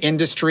in an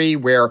industry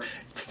where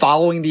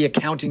following the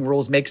accounting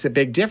rules makes a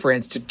big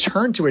difference. To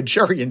turn to a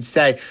jury and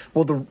say,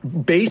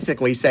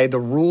 basically say the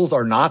rules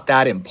are not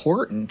that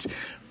important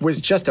was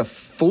just a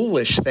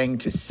foolish thing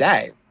to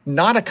say.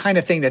 Not a kind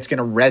of thing that's going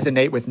to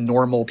resonate with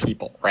normal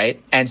people,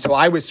 right? And so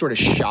I was sort of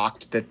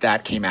shocked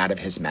that came out of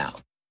his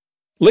mouth.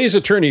 Lay's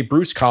attorney,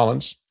 Bruce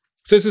Collins,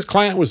 says his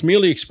client was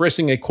merely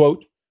expressing a,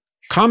 quote,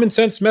 common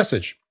sense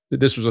message that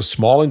this was a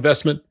small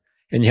investment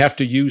and you have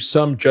to use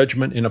some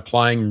judgment in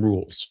applying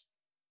rules.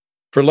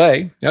 For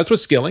Lay, as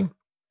with Skilling,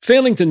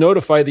 failing to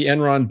notify the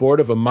Enron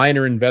board of a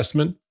minor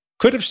investment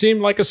could have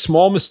seemed like a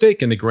small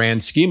mistake in the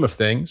grand scheme of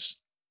things,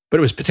 but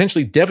it was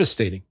potentially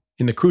devastating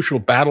in the crucial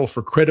battle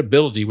for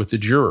credibility with the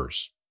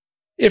jurors.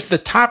 If the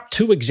top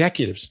two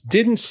executives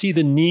didn't see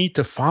the need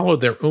to follow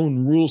their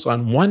own rules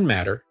on one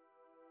matter,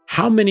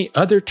 how many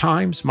other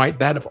times might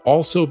that have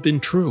also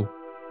been true?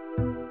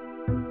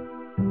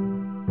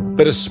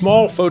 But a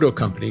small photo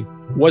company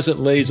wasn't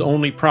Lay's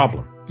only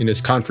problem in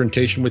his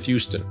confrontation with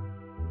Houston.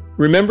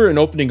 Remember in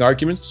opening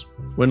arguments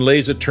when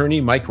Lay's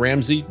attorney, Mike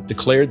Ramsey,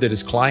 declared that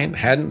his client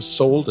hadn't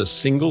sold a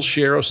single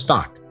share of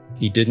stock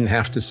he didn't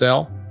have to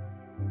sell?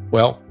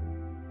 Well,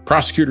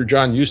 prosecutor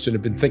John Houston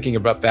had been thinking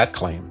about that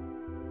claim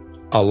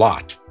a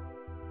lot.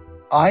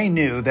 I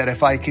knew that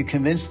if I could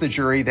convince the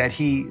jury that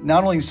he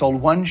not only sold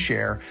one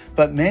share,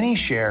 but many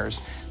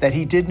shares that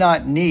he did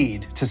not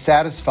need to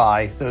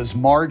satisfy those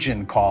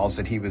margin calls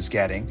that he was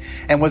getting,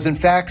 and was in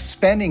fact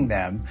spending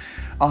them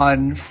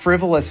on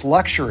frivolous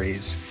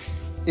luxuries,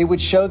 it would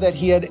show that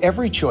he had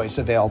every choice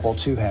available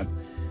to him.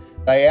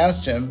 I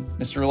asked him,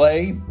 Mr.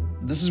 Lay,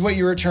 This is what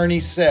your attorney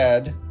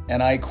said,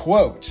 and I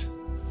quote,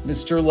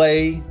 Mr.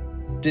 Lay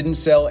didn't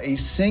sell a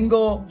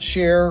single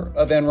share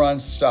of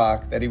Enron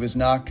stock that he was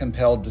not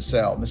compelled to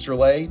sell. Mr.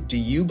 Lay, do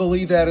you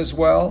believe that as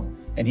well?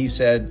 And he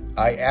said,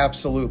 I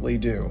absolutely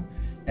do.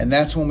 And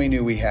that's when we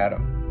knew we had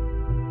him.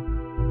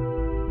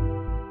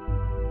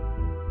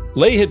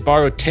 Lay had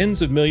borrowed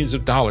tens of millions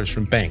of dollars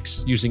from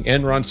banks using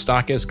Enron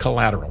stock as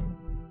collateral.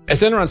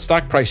 As Enron's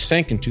stock price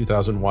sank in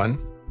 2001,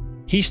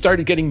 he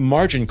started getting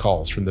margin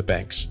calls from the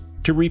banks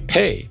to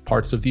repay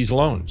parts of these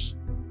loans.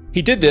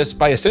 He did this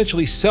by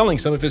essentially selling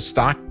some of his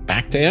stock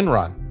back to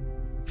Enron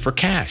for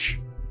cash.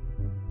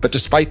 But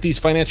despite these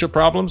financial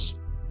problems,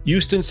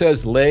 Houston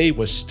says Lay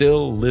was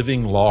still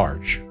living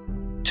large.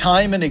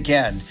 Time and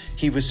again,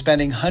 he was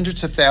spending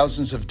hundreds of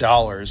thousands of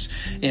dollars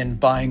in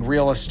buying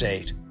real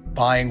estate,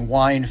 buying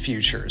wine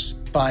futures,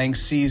 buying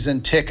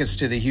season tickets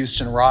to the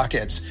Houston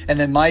Rockets, and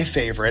then my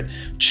favorite,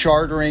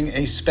 chartering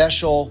a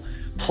special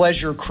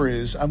pleasure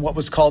cruise on what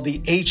was called the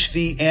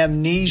HV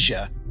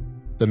Amnesia.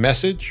 The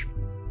message?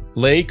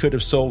 Lay could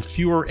have sold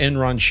fewer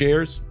Enron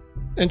shares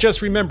and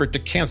just remembered to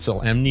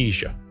cancel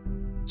Amnesia.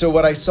 So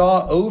what I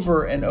saw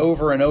over and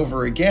over and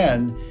over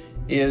again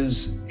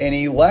is an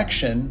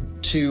election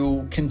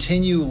to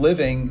continue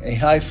living a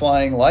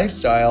high-flying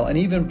lifestyle and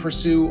even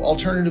pursue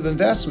alternative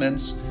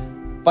investments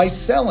by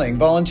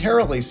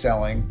voluntarily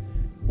selling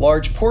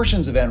large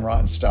portions of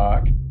Enron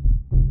stock.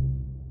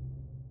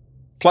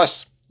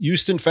 Plus,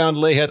 Houston found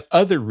Lay had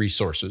other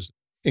resources,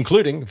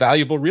 including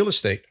valuable real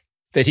estate,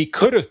 that he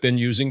could have been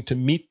using to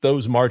meet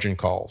those margin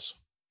calls.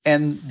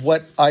 And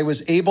what I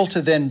was able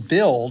to then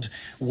build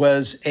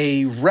was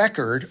a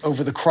record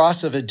over the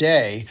course of a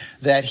day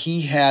that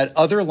he had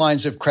other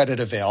lines of credit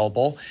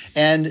available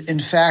and, in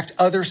fact,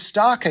 other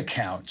stock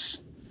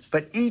accounts.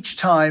 But each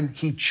time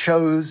he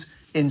chose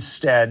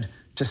instead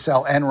to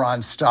sell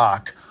Enron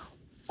stock,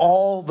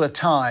 all the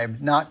time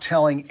not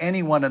telling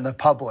anyone in the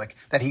public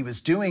that he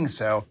was doing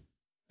so.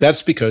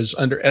 That's because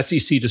under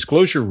SEC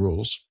disclosure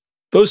rules,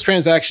 those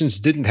transactions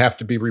didn't have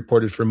to be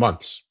reported for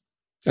months.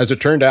 As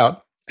it turned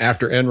out,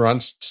 after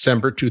Enron's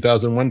December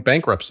 2001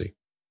 bankruptcy.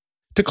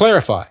 To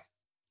clarify,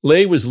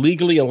 Lay was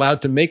legally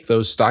allowed to make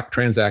those stock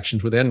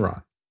transactions with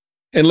Enron.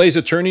 And Lay's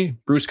attorney,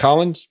 Bruce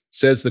Collins,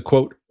 says the,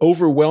 quote,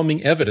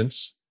 overwhelming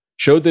evidence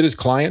showed that his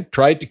client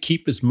tried to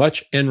keep as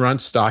much Enron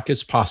stock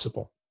as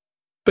possible.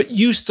 But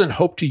Houston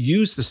hoped to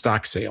use the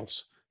stock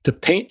sales to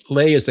paint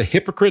Lay as a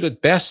hypocrite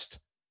at best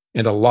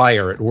and a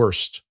liar at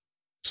worst.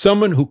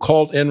 Someone who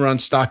called Enron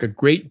stock a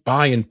great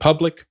buy in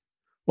public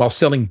while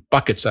selling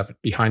buckets of it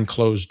behind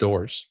closed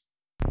doors.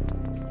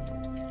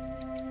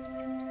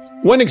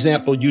 One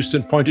example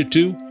Houston pointed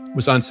to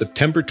was on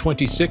September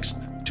 26,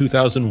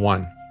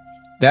 2001.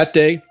 That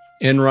day,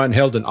 Enron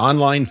held an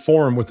online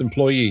forum with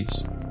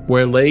employees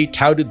where Lay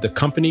touted the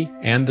company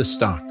and the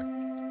stock.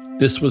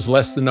 This was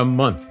less than a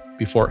month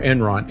before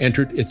Enron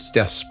entered its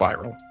death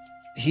spiral.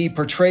 He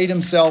portrayed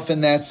himself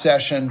in that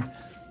session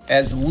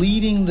as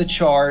leading the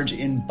charge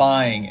in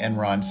buying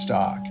Enron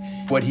stock.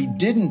 What he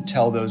didn't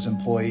tell those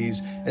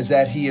employees is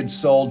that he had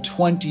sold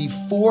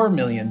 $24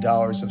 million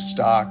of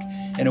stock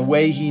in a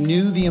way he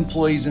knew the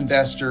employees'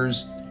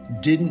 investors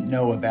didn't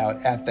know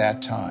about at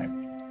that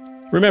time.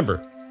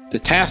 Remember, the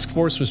task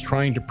force was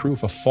trying to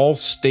prove a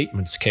false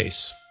statements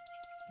case.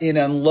 In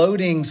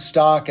unloading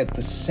stock at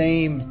the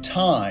same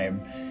time,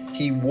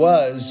 he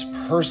was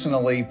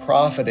personally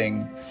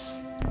profiting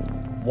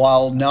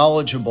while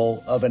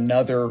knowledgeable of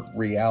another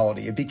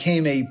reality. It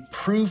became a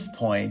proof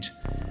point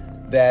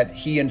that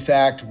he, in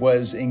fact,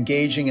 was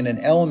engaging in an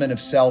element of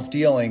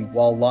self-dealing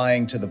while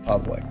lying to the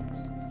public.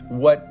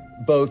 What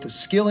both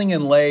Skilling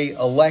and Lay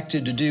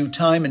elected to do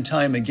time and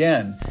time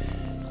again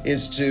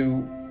is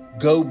to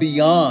go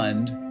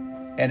beyond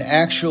and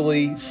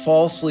actually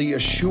falsely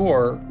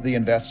assure the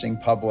investing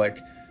public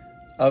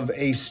of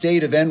a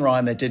state of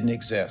Enron that didn't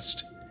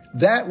exist.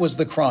 That was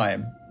the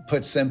crime,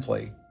 put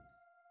simply.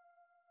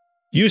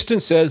 Houston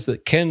says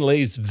that Ken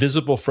Lay's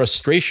visible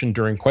frustration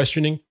during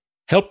questioning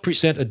helped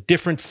present a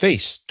different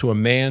face to a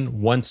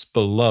man once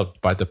beloved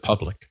by the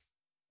public.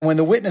 When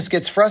the witness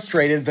gets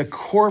frustrated, the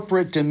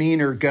corporate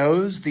demeanor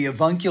goes, the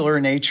avuncular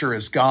nature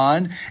is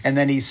gone, and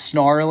then he's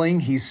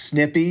snarling, he's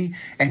snippy,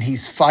 and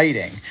he's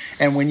fighting.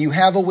 And when you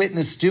have a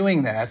witness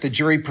doing that, the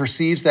jury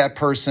perceives that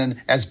person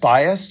as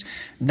biased,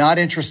 not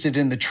interested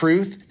in the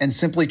truth, and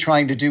simply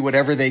trying to do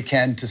whatever they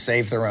can to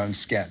save their own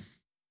skin.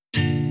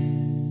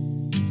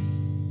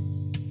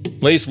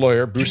 Lay's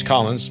lawyer, Bruce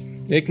Collins,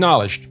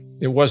 acknowledged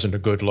it wasn't a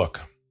good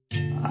look.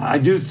 I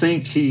do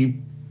think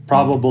he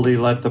probably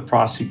let the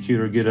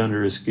prosecutor get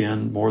under his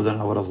skin more than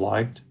I would have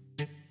liked.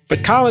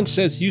 But Collins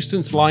says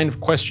Houston's line of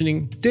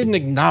questioning didn't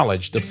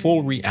acknowledge the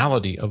full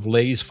reality of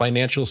Lay's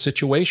financial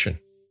situation.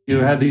 You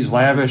had these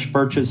lavish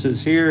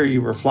purchases here,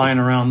 you were flying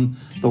around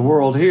the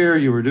world here,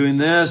 you were doing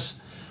this.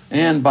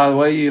 And by the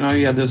way, you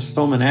had this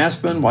home in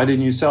Aspen. Why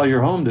didn't you sell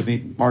your home to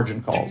meet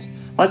margin calls?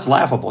 Well, that's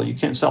laughable. You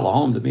can't sell a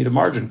home to meet a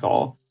margin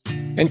call.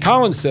 And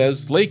Collins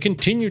says Lay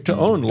continued to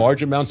own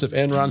large amounts of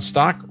Enron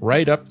stock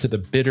right up to the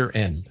bitter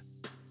end.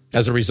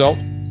 As a result,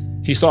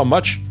 he saw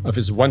much of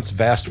his once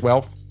vast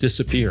wealth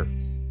disappear.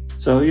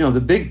 So,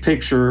 the big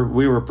picture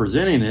we were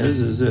presenting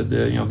is that,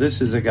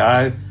 this is a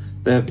guy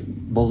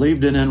that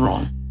believed in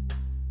Enron.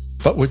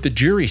 But would the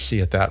jury see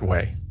it that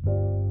way?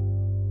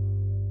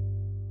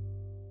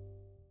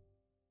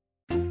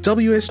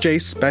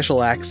 WSJ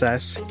Special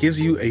Access gives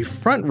you a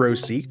front row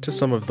seat to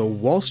some of the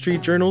Wall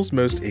Street Journal's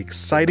most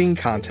exciting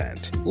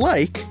content,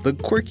 like The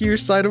Quirkier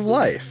Side of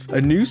Life,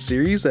 a new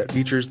series that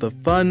features the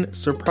fun,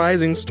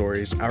 surprising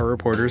stories our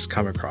reporters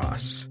come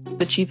across.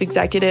 The chief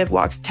executive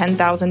walks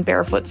 10,000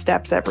 barefoot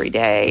steps every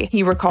day.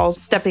 He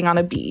recalls stepping on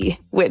a bee,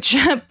 which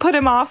put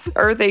him off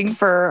earthing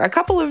for a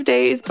couple of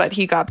days, but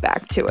he got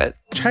back to it.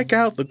 Check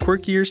out The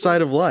Quirkier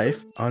Side of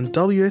Life on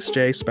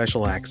WSJ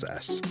Special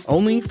Access,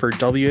 only for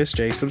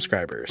WSJ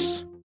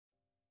subscribers.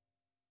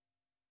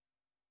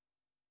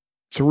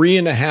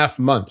 3.5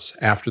 months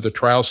after the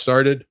trial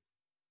started,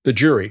 the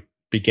jury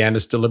began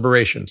its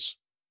deliberations.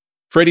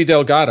 Freddie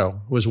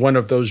Delgado was one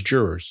of those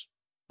jurors.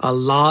 A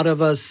lot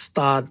of us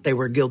thought they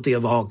were guilty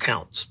of all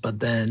counts, but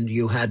then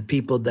you had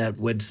people that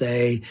would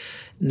say,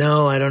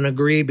 no, I don't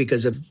agree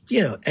because of,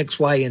 X,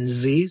 Y, and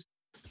Z.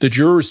 The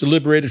jurors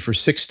deliberated for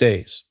 6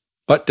 days,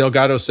 but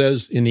Delgado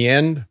says in the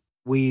end,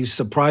 we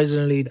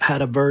surprisingly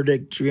had a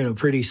verdict,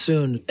 pretty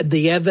soon.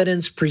 The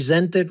evidence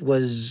presented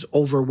was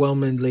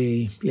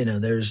overwhelmingly,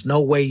 there's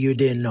no way you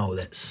didn't know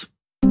this.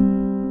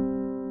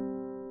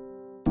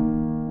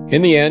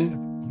 In the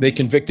end, they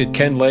convicted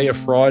Ken Lay of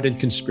fraud and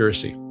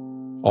conspiracy.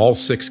 All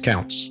 6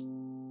 counts.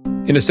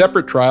 In a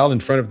separate trial in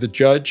front of the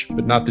judge,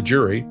 but not the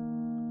jury,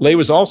 Lay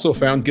was also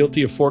found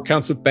guilty of 4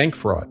 counts of bank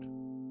fraud.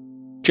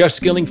 Jeff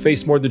Skilling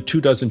faced more than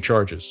 24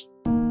 charges.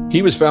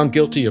 He was found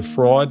guilty of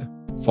fraud,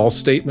 false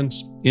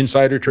statements,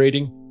 insider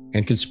trading,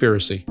 and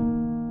conspiracy.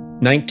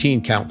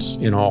 19 counts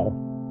in all.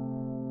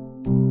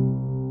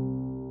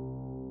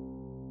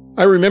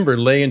 I remember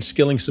Lay and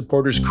Skilling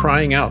supporters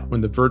crying out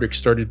when the verdict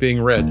started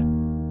being read.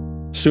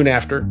 Soon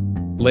after,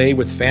 Lay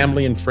with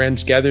family and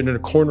friends gathered in a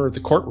corner of the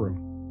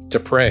courtroom to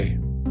pray.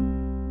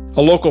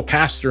 A local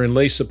pastor and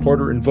Lay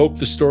supporter invoked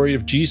the story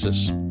of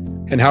Jesus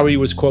and how he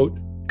was, quote,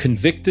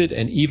 convicted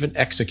and even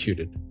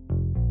executed.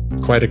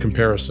 Quite a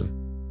comparison.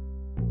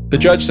 The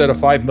judge set a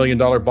 $5 million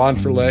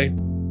bond for Lay,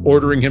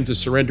 ordering him to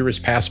surrender his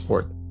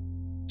passport.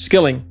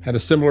 Skilling had a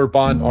similar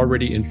bond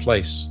already in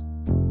place.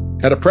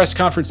 At a press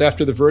conference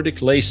after the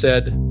verdict, Lay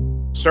said,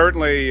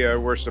 certainly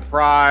we're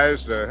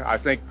surprised. I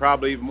think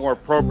probably even more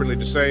appropriately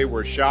to say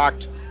we're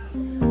shocked.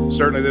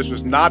 Certainly this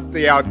was not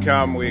the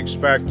outcome we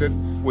expected.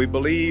 We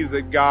believe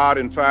that God,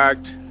 in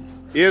fact,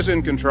 is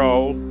in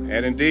control,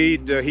 and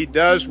indeed he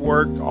does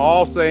work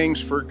all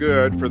things for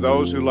good for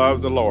those who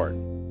love the Lord.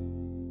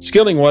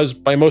 Skilling was,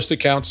 by most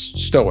accounts,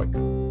 stoic.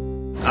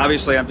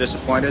 Obviously, I'm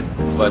disappointed,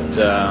 but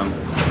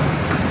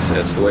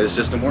that's the way the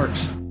system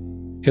works.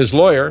 His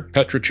lawyer,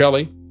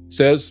 Petruccelli,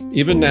 says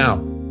even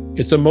now,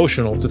 it's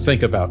emotional to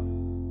think about.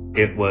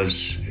 It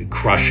was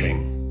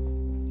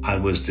crushing. I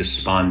was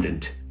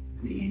despondent.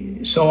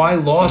 So I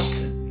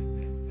lost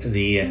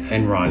the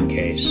Enron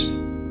case,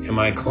 and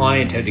my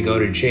client had to go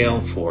to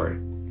jail for it.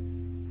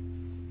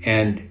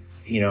 And,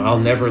 I'll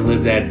never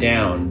live that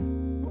down.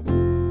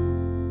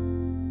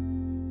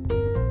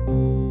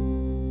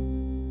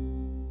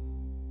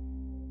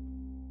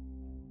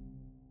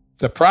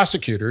 The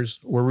prosecutors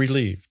were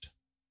relieved.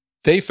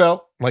 They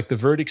felt like the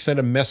verdict sent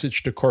a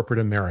message to corporate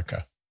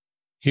America.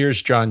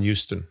 Here's John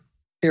Houston.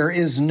 There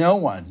is no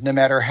one, no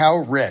matter how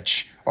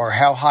rich or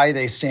how high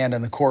they stand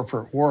in the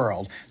corporate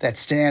world, that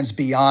stands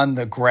beyond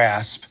the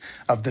grasp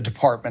of the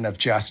Department of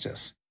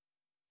Justice.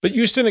 But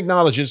Houston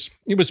acknowledges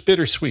it was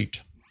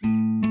bittersweet.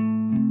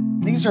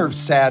 These are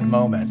sad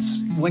moments.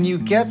 When you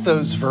get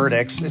those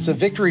verdicts, it's a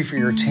victory for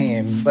your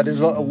team, but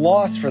it's a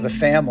loss for the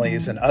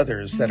families and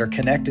others that are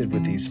connected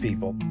with these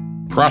people.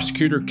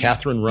 Prosecutor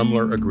Catherine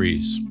Rumler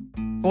agrees.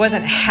 It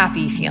wasn't a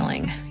happy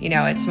feeling.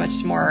 It's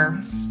much more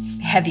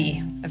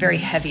heavy, a very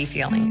heavy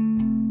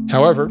feeling.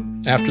 However,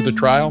 after the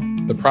trial,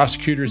 the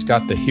prosecutors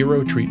got the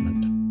hero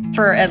treatment.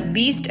 For at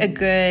least a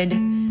good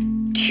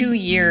 2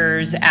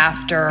 years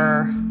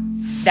after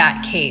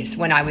that case,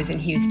 when I was in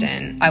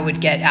Houston, I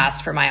would get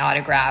asked for my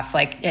autograph.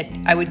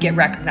 I would get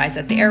recognized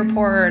at the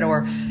airport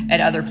or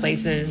at other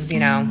places,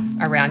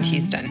 around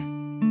Houston.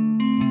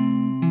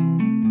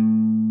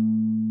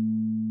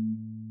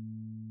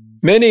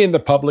 Many in the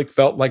public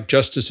felt like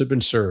justice had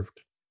been served.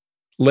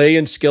 Lay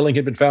and Skilling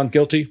had been found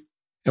guilty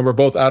and were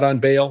both out on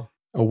bail,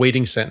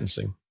 awaiting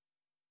sentencing.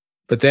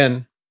 But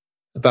then,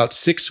 about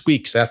 6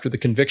 weeks after the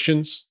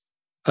convictions,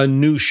 a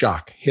new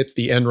shock hit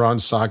the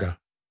Enron saga.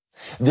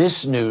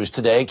 This news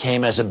today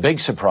came as a big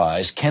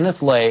surprise.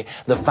 Kenneth Lay,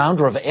 the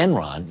founder of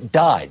Enron,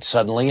 died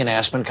suddenly in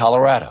Aspen,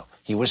 Colorado.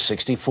 He was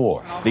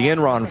 64. The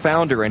Enron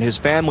founder and his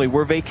family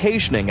were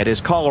vacationing at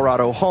his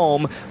Colorado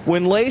home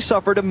when Lay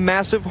suffered a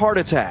massive heart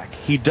attack.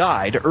 He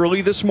died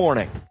early this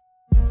morning.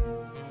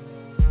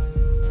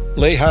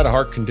 Lay had a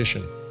heart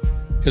condition.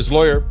 His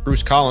lawyer,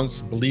 Bruce Collins,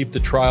 believed the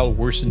trial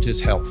worsened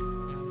his health.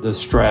 The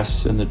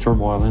stress and the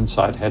turmoil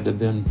inside had to have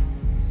been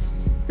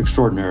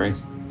extraordinary,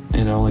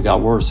 and it only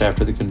got worse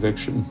after the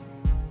conviction.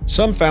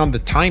 Some found the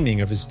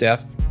timing of his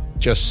death,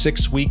 just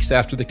 6 weeks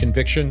after the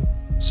conviction,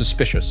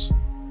 suspicious.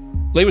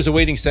 Lay was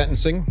awaiting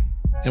sentencing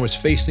and was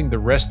facing the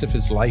rest of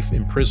his life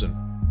in prison.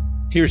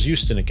 Here's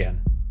Houston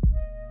again.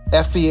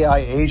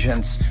 FBI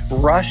agents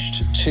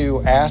rushed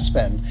to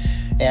Aspen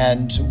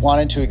and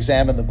wanted to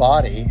examine the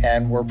body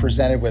and were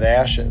presented with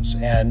ashes.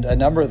 And a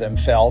number of them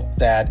felt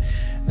that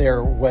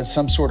there was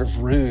some sort of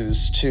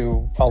ruse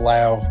to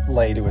allow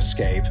Lay to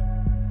escape.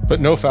 But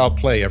no foul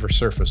play ever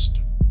surfaced.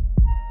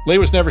 Lay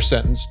was never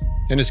sentenced,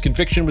 and his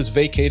conviction was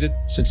vacated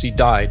since he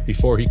died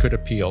before he could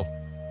appeal.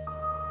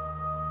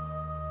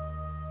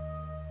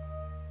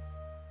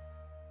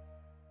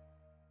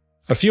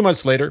 A few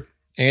months later,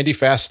 Andy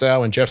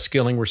Fastow and Jeff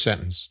Skilling were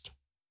sentenced.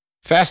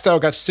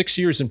 Fastow got 6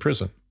 years in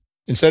prison,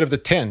 instead of the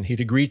 10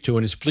 he'd agreed to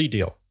in his plea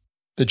deal.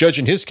 The judge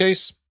in his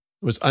case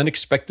was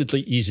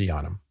unexpectedly easy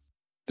on him.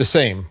 The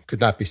same could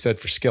not be said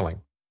for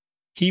Skilling.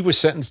 He was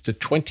sentenced to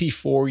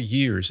 24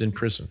 years in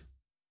prison,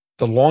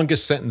 the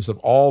longest sentence of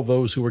all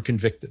those who were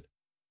convicted.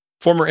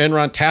 Former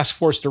Enron Task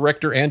Force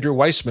Director Andrew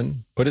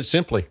Weissman put it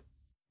simply.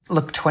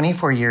 Look,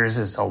 24 years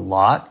is a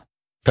lot.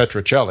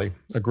 Petrocelli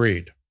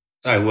agreed.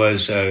 I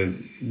was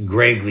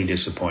gravely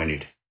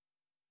disappointed.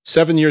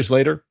 7 years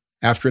later,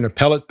 after an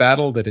appellate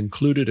battle that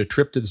included a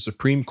trip to the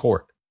Supreme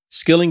Court,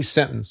 Skilling's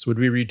sentence would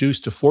be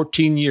reduced to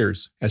 14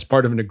 years as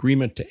part of an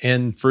agreement to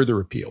end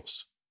further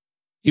appeals.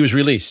 He was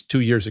released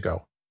 2 years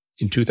ago,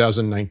 in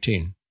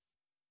 2019.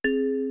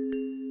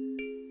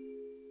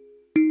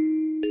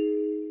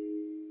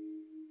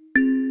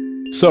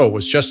 So,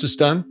 was justice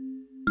done?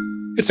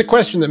 It's a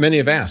question that many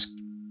have asked,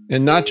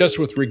 and not just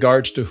with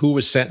regards to who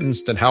was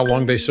sentenced and how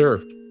long they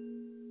served.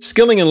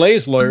 Skilling and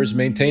Lay's lawyers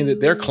maintain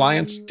that their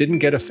clients didn't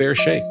get a fair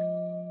shake,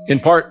 in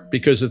part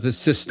because of the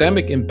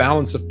systemic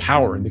imbalance of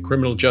power in the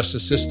criminal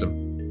justice system,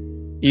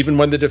 even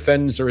when the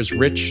defendants are as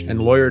rich and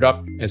lawyered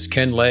up as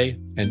Ken Lay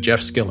and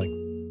Jeff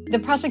Skilling. The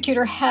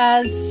prosecutor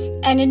has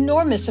an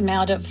enormous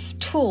amount of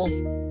tools.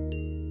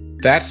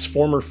 That's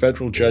former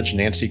federal judge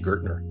Nancy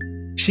Gertner.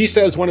 She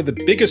says one of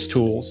the biggest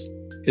tools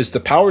is the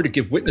power to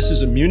give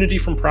witnesses immunity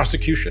from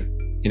prosecution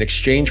in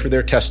exchange for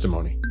their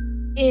testimony.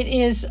 It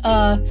is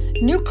a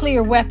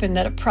nuclear weapon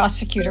that a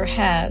prosecutor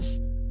has.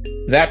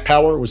 That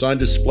power was on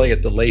display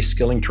at the Lay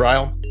Skilling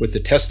trial with the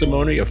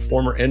testimony of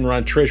former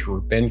Enron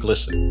treasurer Ben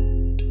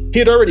Glisson. He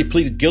had already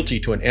pleaded guilty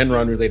to an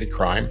Enron-related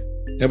crime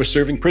and was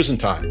serving prison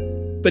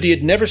time, but he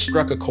had never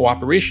struck a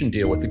cooperation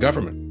deal with the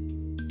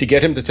government. To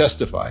get him to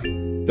testify,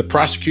 the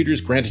prosecutors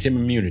granted him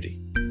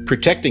immunity,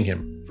 protecting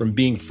him from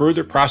being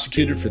further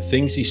prosecuted for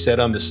things he said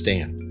on the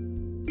stand.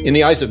 In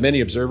the eyes of many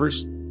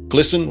observers,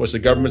 Glisson was the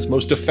government's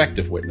most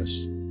effective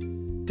witness.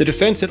 The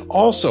defense had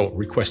also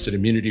requested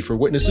immunity for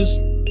witnesses,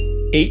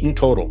 8 in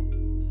total,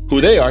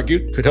 who they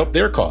argued could help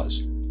their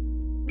cause.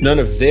 None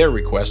of their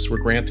requests were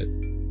granted.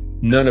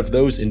 None of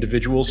those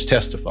individuals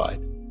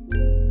testified.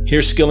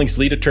 Here's Skilling's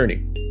lead attorney,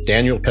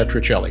 Daniel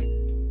Petrocelli.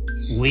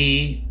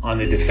 We, on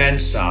the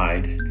defense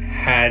side,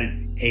 had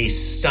a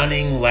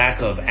stunning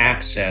lack of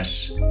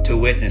access to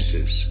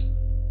witnesses.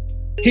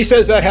 He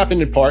says that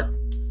happened in part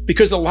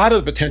because a lot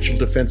of the potential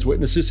defense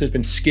witnesses had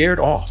been scared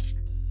off.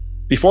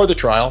 Before the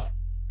trial,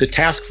 the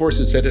task force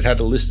had said it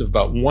had a list of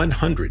about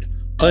 100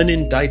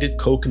 unindicted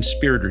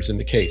co-conspirators in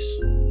the case,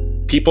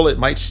 people it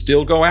might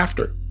still go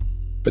after,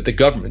 but the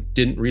government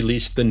didn't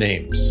release the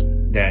names.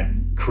 That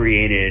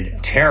created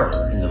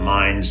terror in the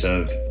minds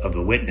of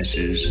the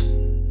witnesses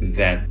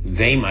that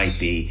they might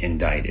be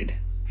indicted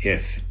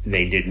if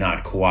they did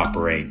not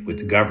cooperate with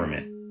the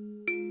government.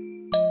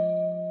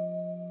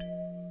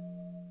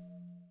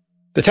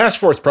 The task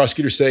force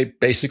prosecutors say,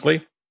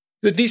 basically,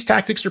 that these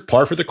tactics are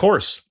par for the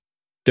course.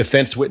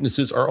 Defense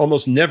witnesses are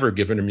almost never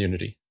given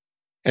immunity.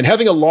 And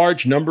having a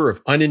large number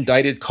of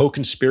unindicted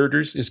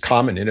co-conspirators is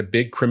common in a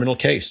big criminal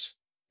case.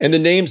 And the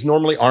names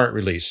normally aren't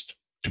released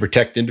to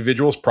protect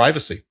individuals'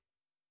 privacy.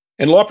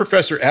 And law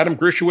professor Adam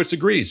Gershowitz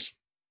agrees.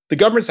 The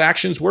government's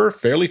actions were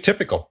fairly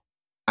typical.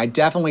 I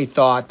definitely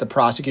thought the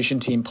prosecution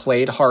team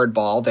played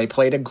hardball. They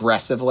played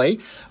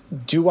aggressively.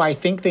 Do I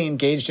think they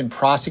engaged in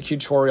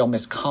prosecutorial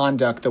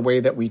misconduct the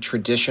way that we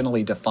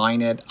traditionally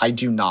define it? I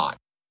do not.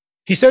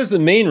 He says the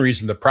main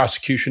reason the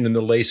prosecution in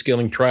the Lay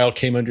Skilling trial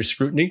came under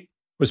scrutiny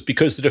was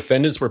because the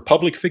defendants were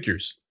public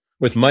figures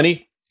with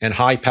money and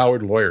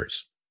high-powered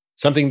lawyers,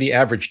 something the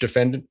average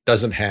defendant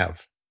doesn't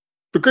have.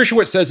 But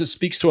Gershowitz says it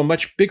speaks to a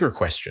much bigger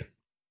question,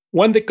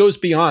 one that goes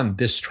beyond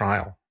this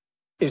trial.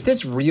 Is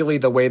this really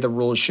the way the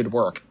rules should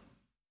work?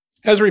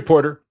 As a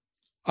reporter,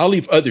 I'll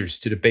leave others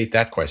to debate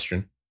that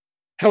question.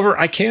 However,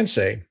 I can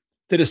say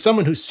that as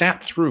someone who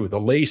sat through the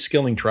Lay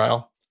Skilling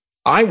trial,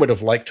 I would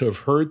have liked to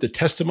have heard the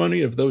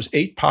testimony of those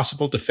 8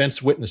 possible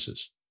defense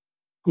witnesses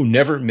who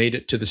never made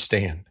it to the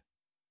stand.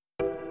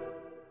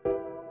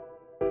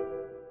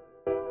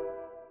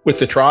 With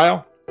the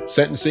trial,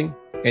 sentencing,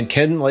 and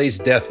Ken Lay's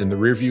death in the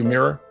rearview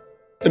mirror,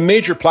 the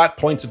major plot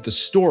points of the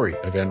story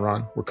of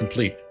Enron were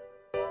complete.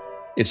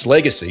 Its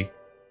legacy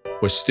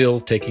was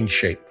still taking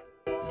shape.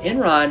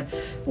 Enron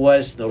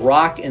was the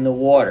rock in the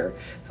water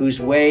whose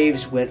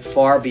waves went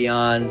far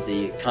beyond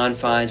the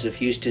confines of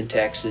Houston,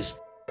 Texas.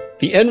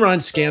 The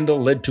Enron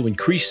scandal led to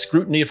increased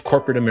scrutiny of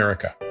corporate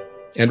America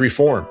and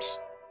reforms.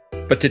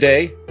 But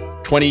today,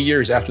 20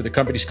 years after the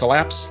company's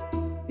collapse,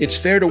 it's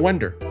fair to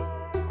wonder,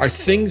 are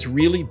things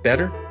really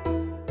better?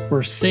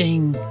 We're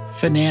seeing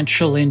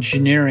financial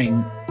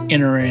engineering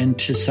enter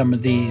into some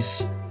of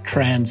these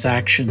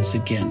transactions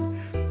again.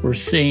 We're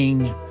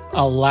seeing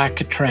a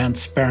lack of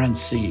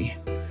transparency.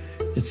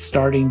 It's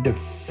starting to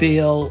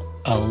feel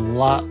a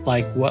lot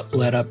like what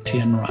led up to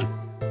Enron.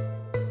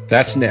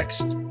 That's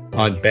next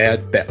on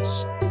Bad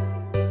Bets.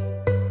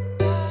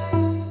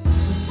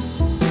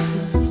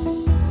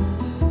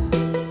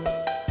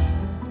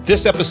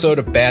 This episode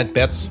of Bad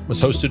Bets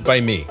was hosted by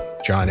me,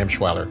 John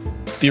Emschweiler.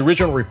 The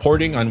original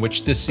reporting on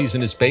which this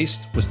season is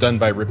based was done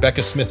by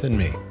Rebecca Smith and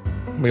me.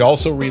 We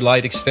also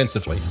relied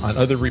extensively on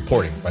other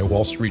reporting by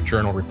Wall Street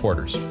Journal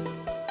reporters.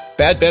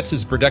 Bad Bets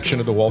is a production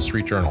of the Wall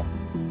Street Journal.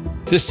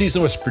 This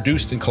season was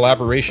produced in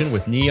collaboration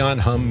with Neon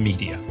Hum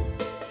Media.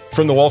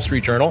 From the Wall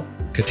Street Journal,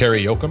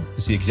 Kateri Yoakum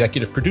is the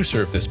executive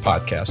producer of this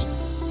podcast.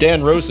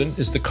 Dan Rosen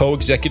is the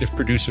co-executive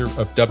producer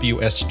of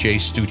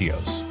WSJ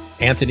Studios.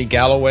 Anthony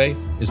Galloway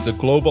is the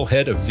global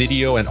head of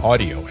video and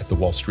audio at the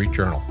Wall Street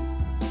Journal.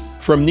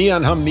 From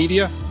Neon Hum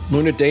Media,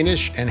 Muna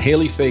Danish and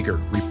Haley Fager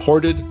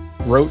reported,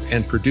 wrote,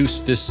 and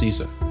produced this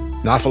season.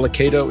 Nafala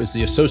Cato is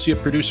the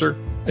associate producer.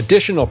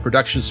 Additional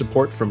production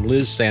support from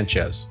Liz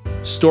Sanchez.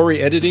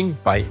 Story editing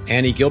by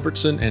Annie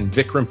Gilbertson and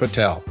Vikram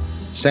Patel.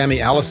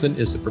 Sammy Allison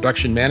is the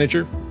production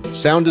manager.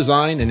 Sound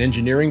design and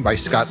engineering by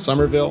Scott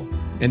Somerville.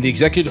 And the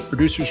executive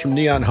producers from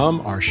Neon Hum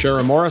are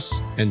Shara Morris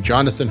and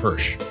Jonathan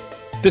Hirsch.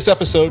 This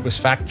episode was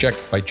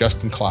fact-checked by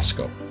Justin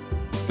Klosko.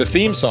 The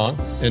theme song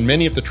and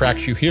many of the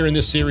tracks you hear in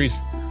this series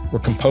were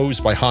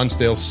composed by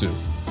Hansdale Hsu.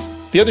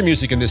 The other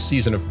music in this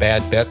season of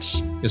Bad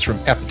Bets is from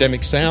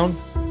Epidemic Sound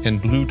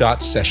and Blue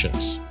Dot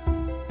Sessions.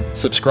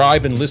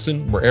 Subscribe and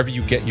listen wherever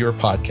you get your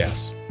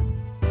podcasts.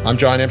 I'm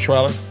John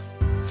Emschweiler.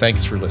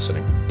 Thanks for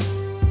listening.